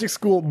about magic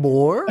school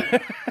more?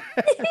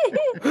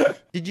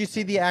 Did you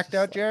see the act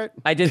out, Jarrett?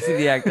 I did see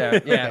the act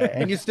out. Yeah.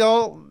 And you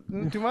still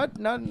too much?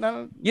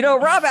 No. You know,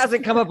 Rob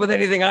hasn't come up with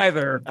anything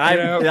either.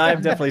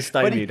 I'm definitely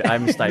stymied.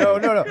 I'm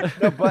stymied. No.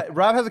 But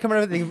Rob hasn't come up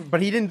with anything.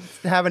 But he didn't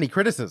have any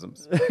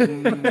criticisms.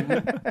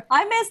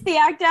 I missed the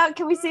act out.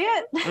 Can we see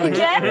it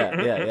again?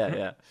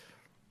 Yeah.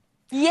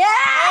 Yeah.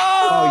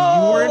 Oh,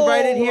 you were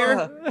invited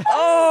here?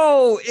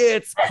 Oh,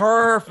 it's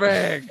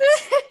perfect.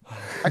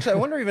 Actually, I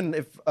wonder even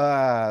if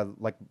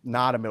like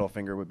not a middle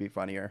finger would be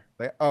funnier.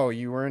 Like, oh,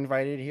 you were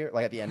invited here?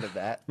 Like at the end of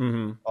that,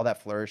 all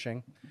that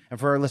flourishing. And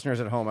for our listeners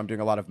at home, I'm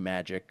doing a lot of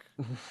magic,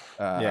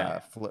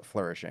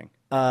 flourishing.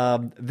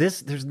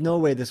 There's no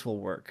way this will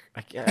work.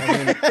 I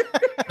mean,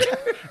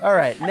 All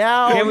right,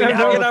 now Can we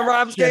now get on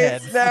Rob's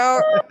case now?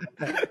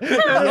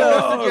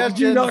 No Did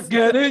you not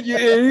get it, you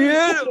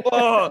idiot?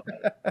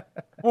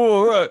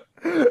 Oh,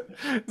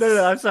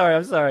 no, I'm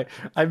sorry.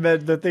 I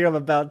meant the thing I'm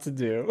about to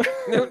do.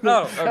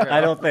 no, okay. I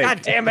don't think.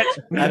 God damn it!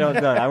 I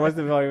don't know. I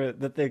wasn't familiar with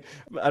the thing.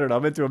 I don't know. I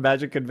went to a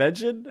magic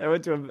convention. I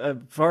went to a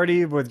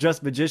party with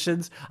just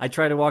magicians. I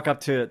tried to walk up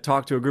to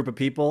talk to a group of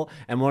people,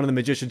 and one of the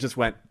magicians just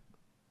went,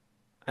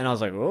 and I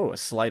was like, "Oh, a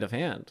sleight of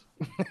hand."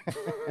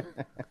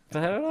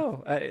 But I don't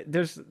know.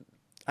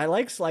 I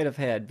like sleight of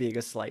hand being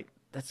a sleight.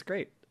 That's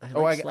great. I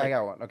sleight.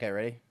 got one. Okay,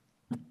 ready?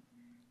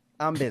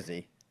 I'm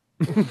busy.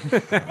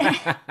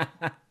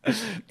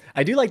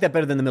 I do like that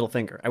better than the middle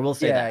finger. I will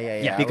say that.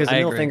 Yeah. Because the I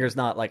middle agree. finger is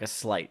not like a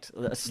slight.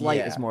 A slight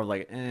Yeah. is more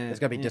like It's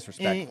gotta be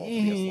disrespectful to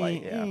be a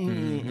slight. Yeah.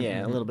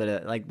 yeah, a little bit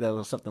of like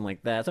something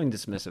like that, something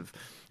dismissive.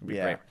 Would be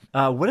Yeah.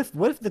 great. What if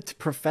the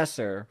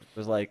professor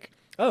was like,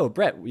 "Oh,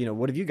 Brett,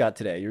 what have you got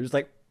today?" You're just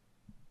like,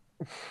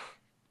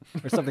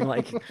 or something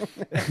like.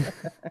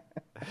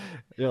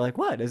 You're like,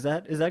 what is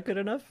that? Is that good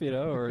enough?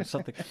 Or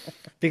something?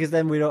 Because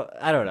then we don't.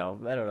 I don't know.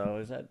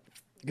 Is that?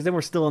 Because then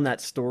we're still in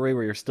that story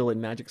where you're still in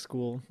magic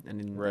school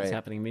and it's Right.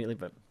 happening immediately.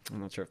 But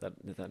I'm not sure if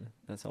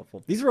that's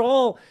helpful. These are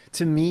all,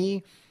 to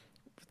me,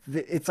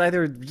 it's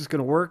either just going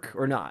to work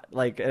or not.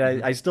 Like,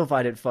 and I still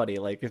find it funny.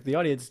 Like, if the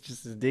audience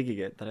just is digging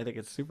it, then I think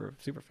it's super,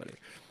 super funny.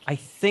 I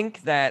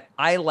think that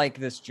I like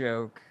this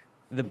joke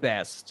the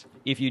best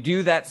if you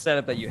do that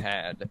setup that you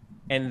had,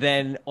 and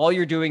then all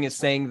you're doing is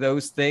saying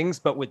those things,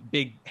 but with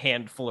big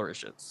hand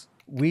flourishes.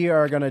 We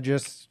are gonna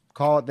just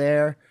call it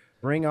there.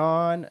 Bring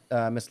on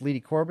Miss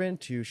Leedy Corbin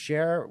to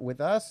share with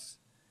us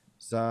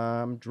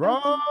some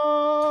drawing.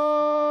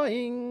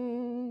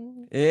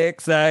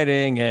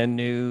 Exciting and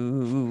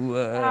new.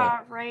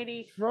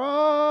 Alrighty.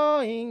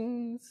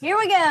 Drawings. Here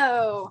we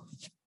go.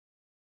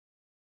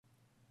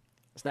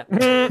 Snap.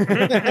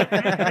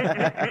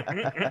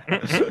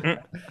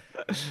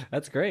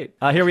 That's great.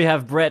 Here we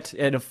have Brett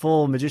in a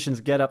full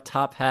magician's getup,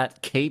 top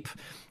hat, cape,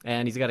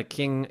 and he's got a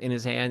king in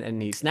his hand,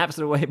 and he snaps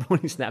it away. But when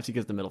he snaps, he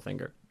gives the middle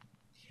finger.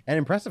 And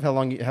impressive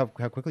how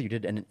quickly you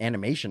did an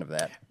animation of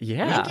that.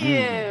 Yeah. Thank you.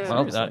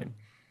 Well done.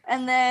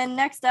 And then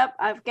next up,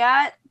 I've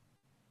got.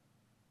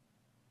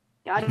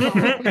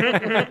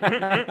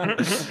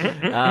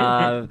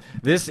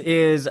 This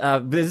is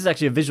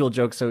actually a visual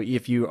joke, so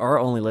if you are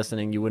only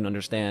listening, you wouldn't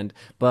understand.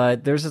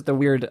 But there's just a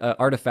weird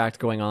artifact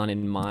going on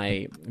in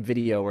my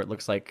video where it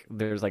looks like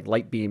there's like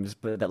light beams,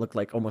 but that look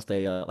like almost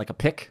a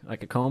pick,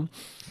 like a comb.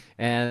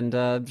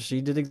 And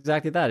she did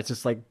exactly that. It's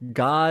just like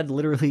God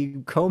literally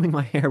combing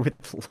my hair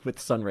with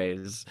sun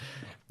rays.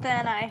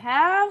 Then I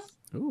have.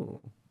 Ooh.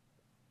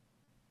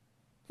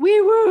 Wee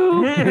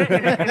woo.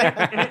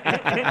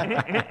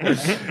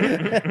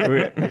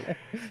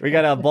 We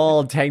got a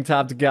bald tank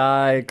topped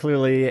guy,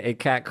 clearly a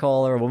cat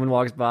caller. A woman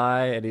walks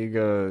by and he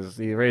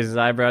raises his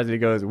eyebrows and he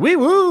goes, wee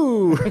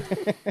woo.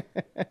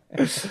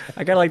 I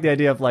kind of like the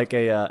idea of like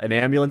an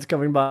ambulance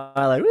coming by,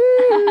 like,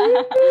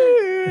 woo,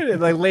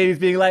 and like ladies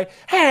being like,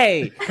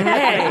 hey.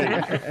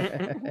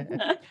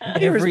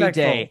 Every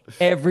day.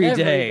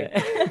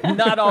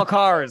 Not all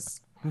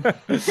cars.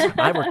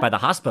 I work by the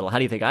hospital. How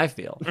do you think I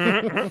feel?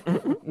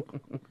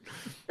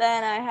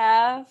 Then I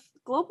have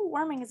global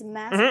warming is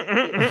massive.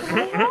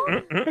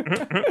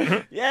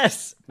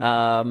 Yes.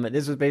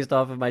 This was based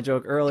off of my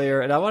joke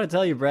earlier, and I want to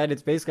tell you, Brad,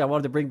 it's basically I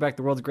wanted to bring back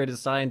the world's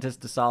greatest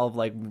scientist to solve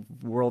like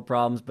world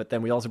problems, but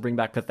then we also bring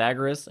back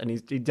Pythagoras, and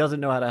he doesn't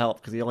know how to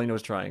help because he only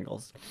knows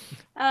triangles.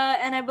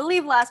 And I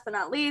believe last but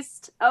not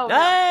least, not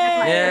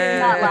Yay!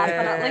 last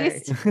but not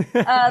least,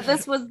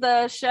 this was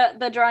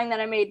the drawing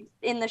that I made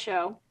in the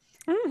show.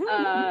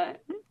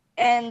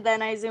 And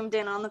then I zoomed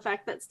in on the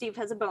fact that Steve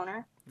has a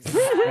boner.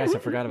 Yes, I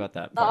forgot about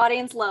that. The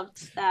audience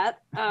loved that.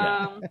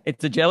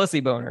 It's a jealousy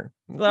boner.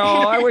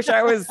 Oh, I wish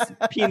I was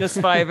penis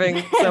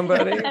fiving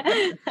somebody.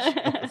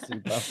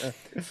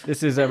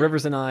 This is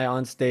Rivers and I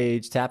on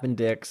stage tapping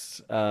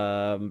dicks,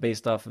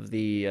 based off of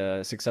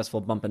the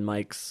successful Bumpin'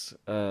 Mike's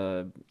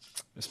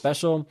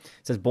special.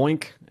 It says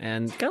boink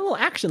and got little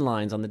action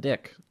lines on the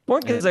dick.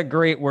 Boink is a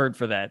great word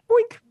for that.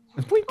 Boink.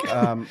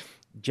 Boink.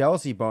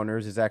 Jealousy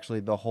boners is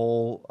actually the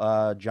whole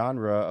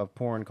genre of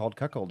porn called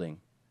cuckolding.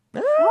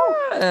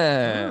 Oh,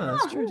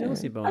 that's true.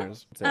 Jealousy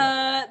boners. Then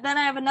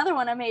I have another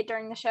one I made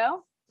during the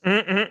show.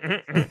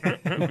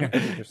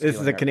 This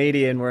is a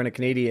Canadian wearing a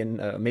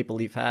Canadian maple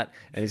leaf hat,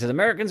 and he says,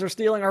 "Americans are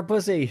stealing our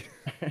pussy,"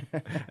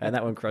 and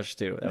that one crushed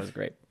too. That was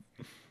great.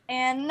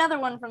 And another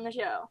one from the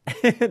show.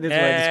 This is what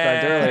I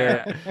described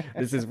earlier.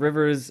 This is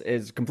Rivers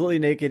is completely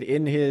naked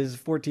in his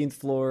 14th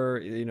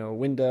floor,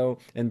 window,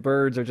 and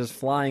birds are just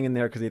flying in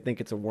there because they think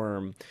it's a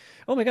worm.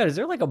 Oh my God, is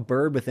there like a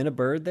bird within a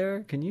bird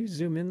there? Can you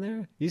zoom in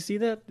there? You see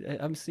that?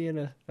 I'm seeing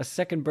a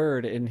second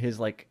bird in his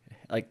like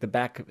the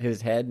back of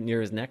his head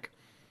near his neck.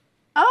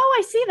 Oh,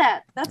 I see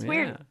that. That's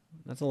weird.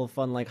 That's a little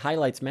fun, like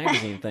highlights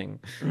magazine thing.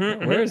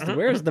 Where's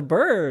the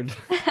bird?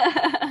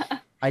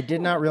 I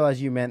did not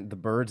realize you meant the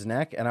bird's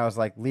neck, and I was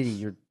like,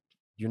 Leedy,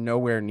 you're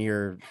nowhere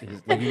near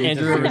his, like, you need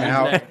to zoom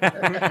out.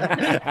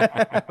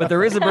 But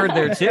there is a bird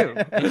there too.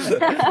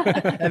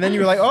 And then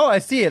you were like, oh, I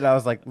see it. And I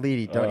was like,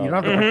 Leedy, you don't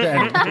have to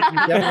pretend.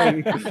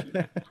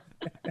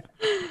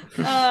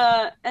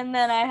 And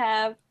then I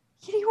have,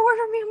 can you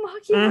order me a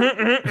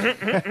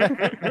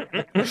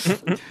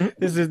macchiato?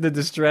 This is the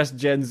distressed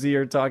Gen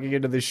Zer talking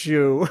into the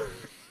shoe,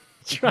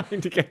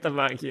 trying to get the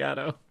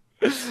macchiato.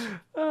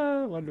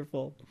 Oh,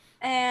 wonderful.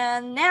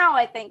 And now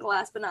I think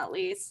last but not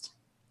least.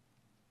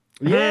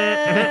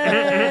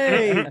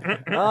 Yay!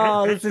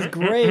 Oh, this is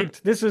great.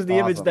 This was the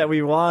image that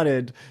we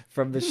wanted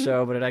from the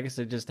show, but I guess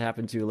it just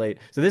happened too late.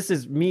 So this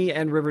is me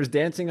and Rivers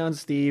dancing on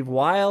Steve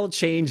while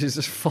change is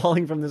just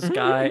falling from the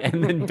sky,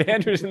 and then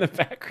banners in the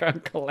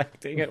background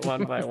collecting it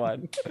one by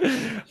one.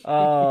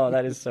 Oh,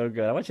 that is so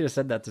good. I want you to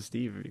send that to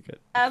Steve if you could.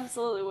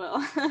 Absolutely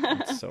will.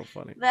 That's so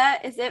funny.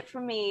 That is it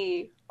for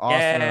me. Awesome.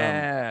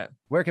 Yeah.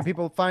 Where can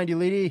people find you,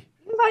 Leedy?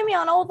 You can find me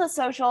on all the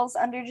socials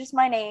under just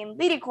my name,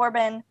 Leedy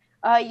Corbin.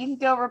 You can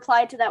go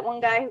reply to that one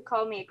guy who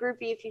called me a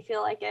groupie if you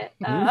feel like it.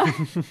 Join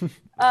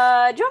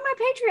my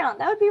Patreon.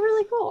 That would be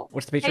really cool.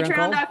 What's the Patreon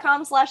called?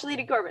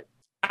 Patreon.com/Leedy Corbin.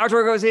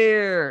 Outro goes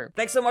here.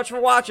 Thanks so much for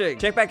watching.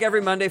 Check back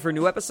every Monday for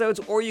new episodes,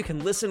 or you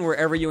can listen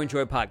wherever you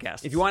enjoy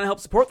podcasts. If you want to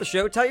help support the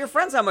show, tell your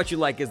friends how much you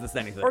like Is This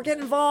Anything? Or get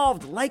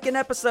involved, like an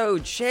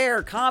episode,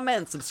 share,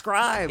 comment,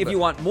 subscribe. If you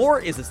want more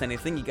Is This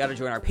Anything, you gotta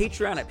join our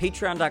Patreon at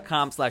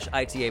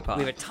patreon.com/ITAPod.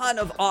 We have a ton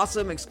of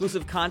awesome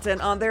exclusive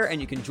content on there,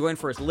 and you can join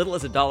for as little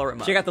as $1 a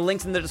month. Check out the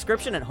links in the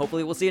description, and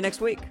hopefully we'll see you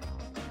next week.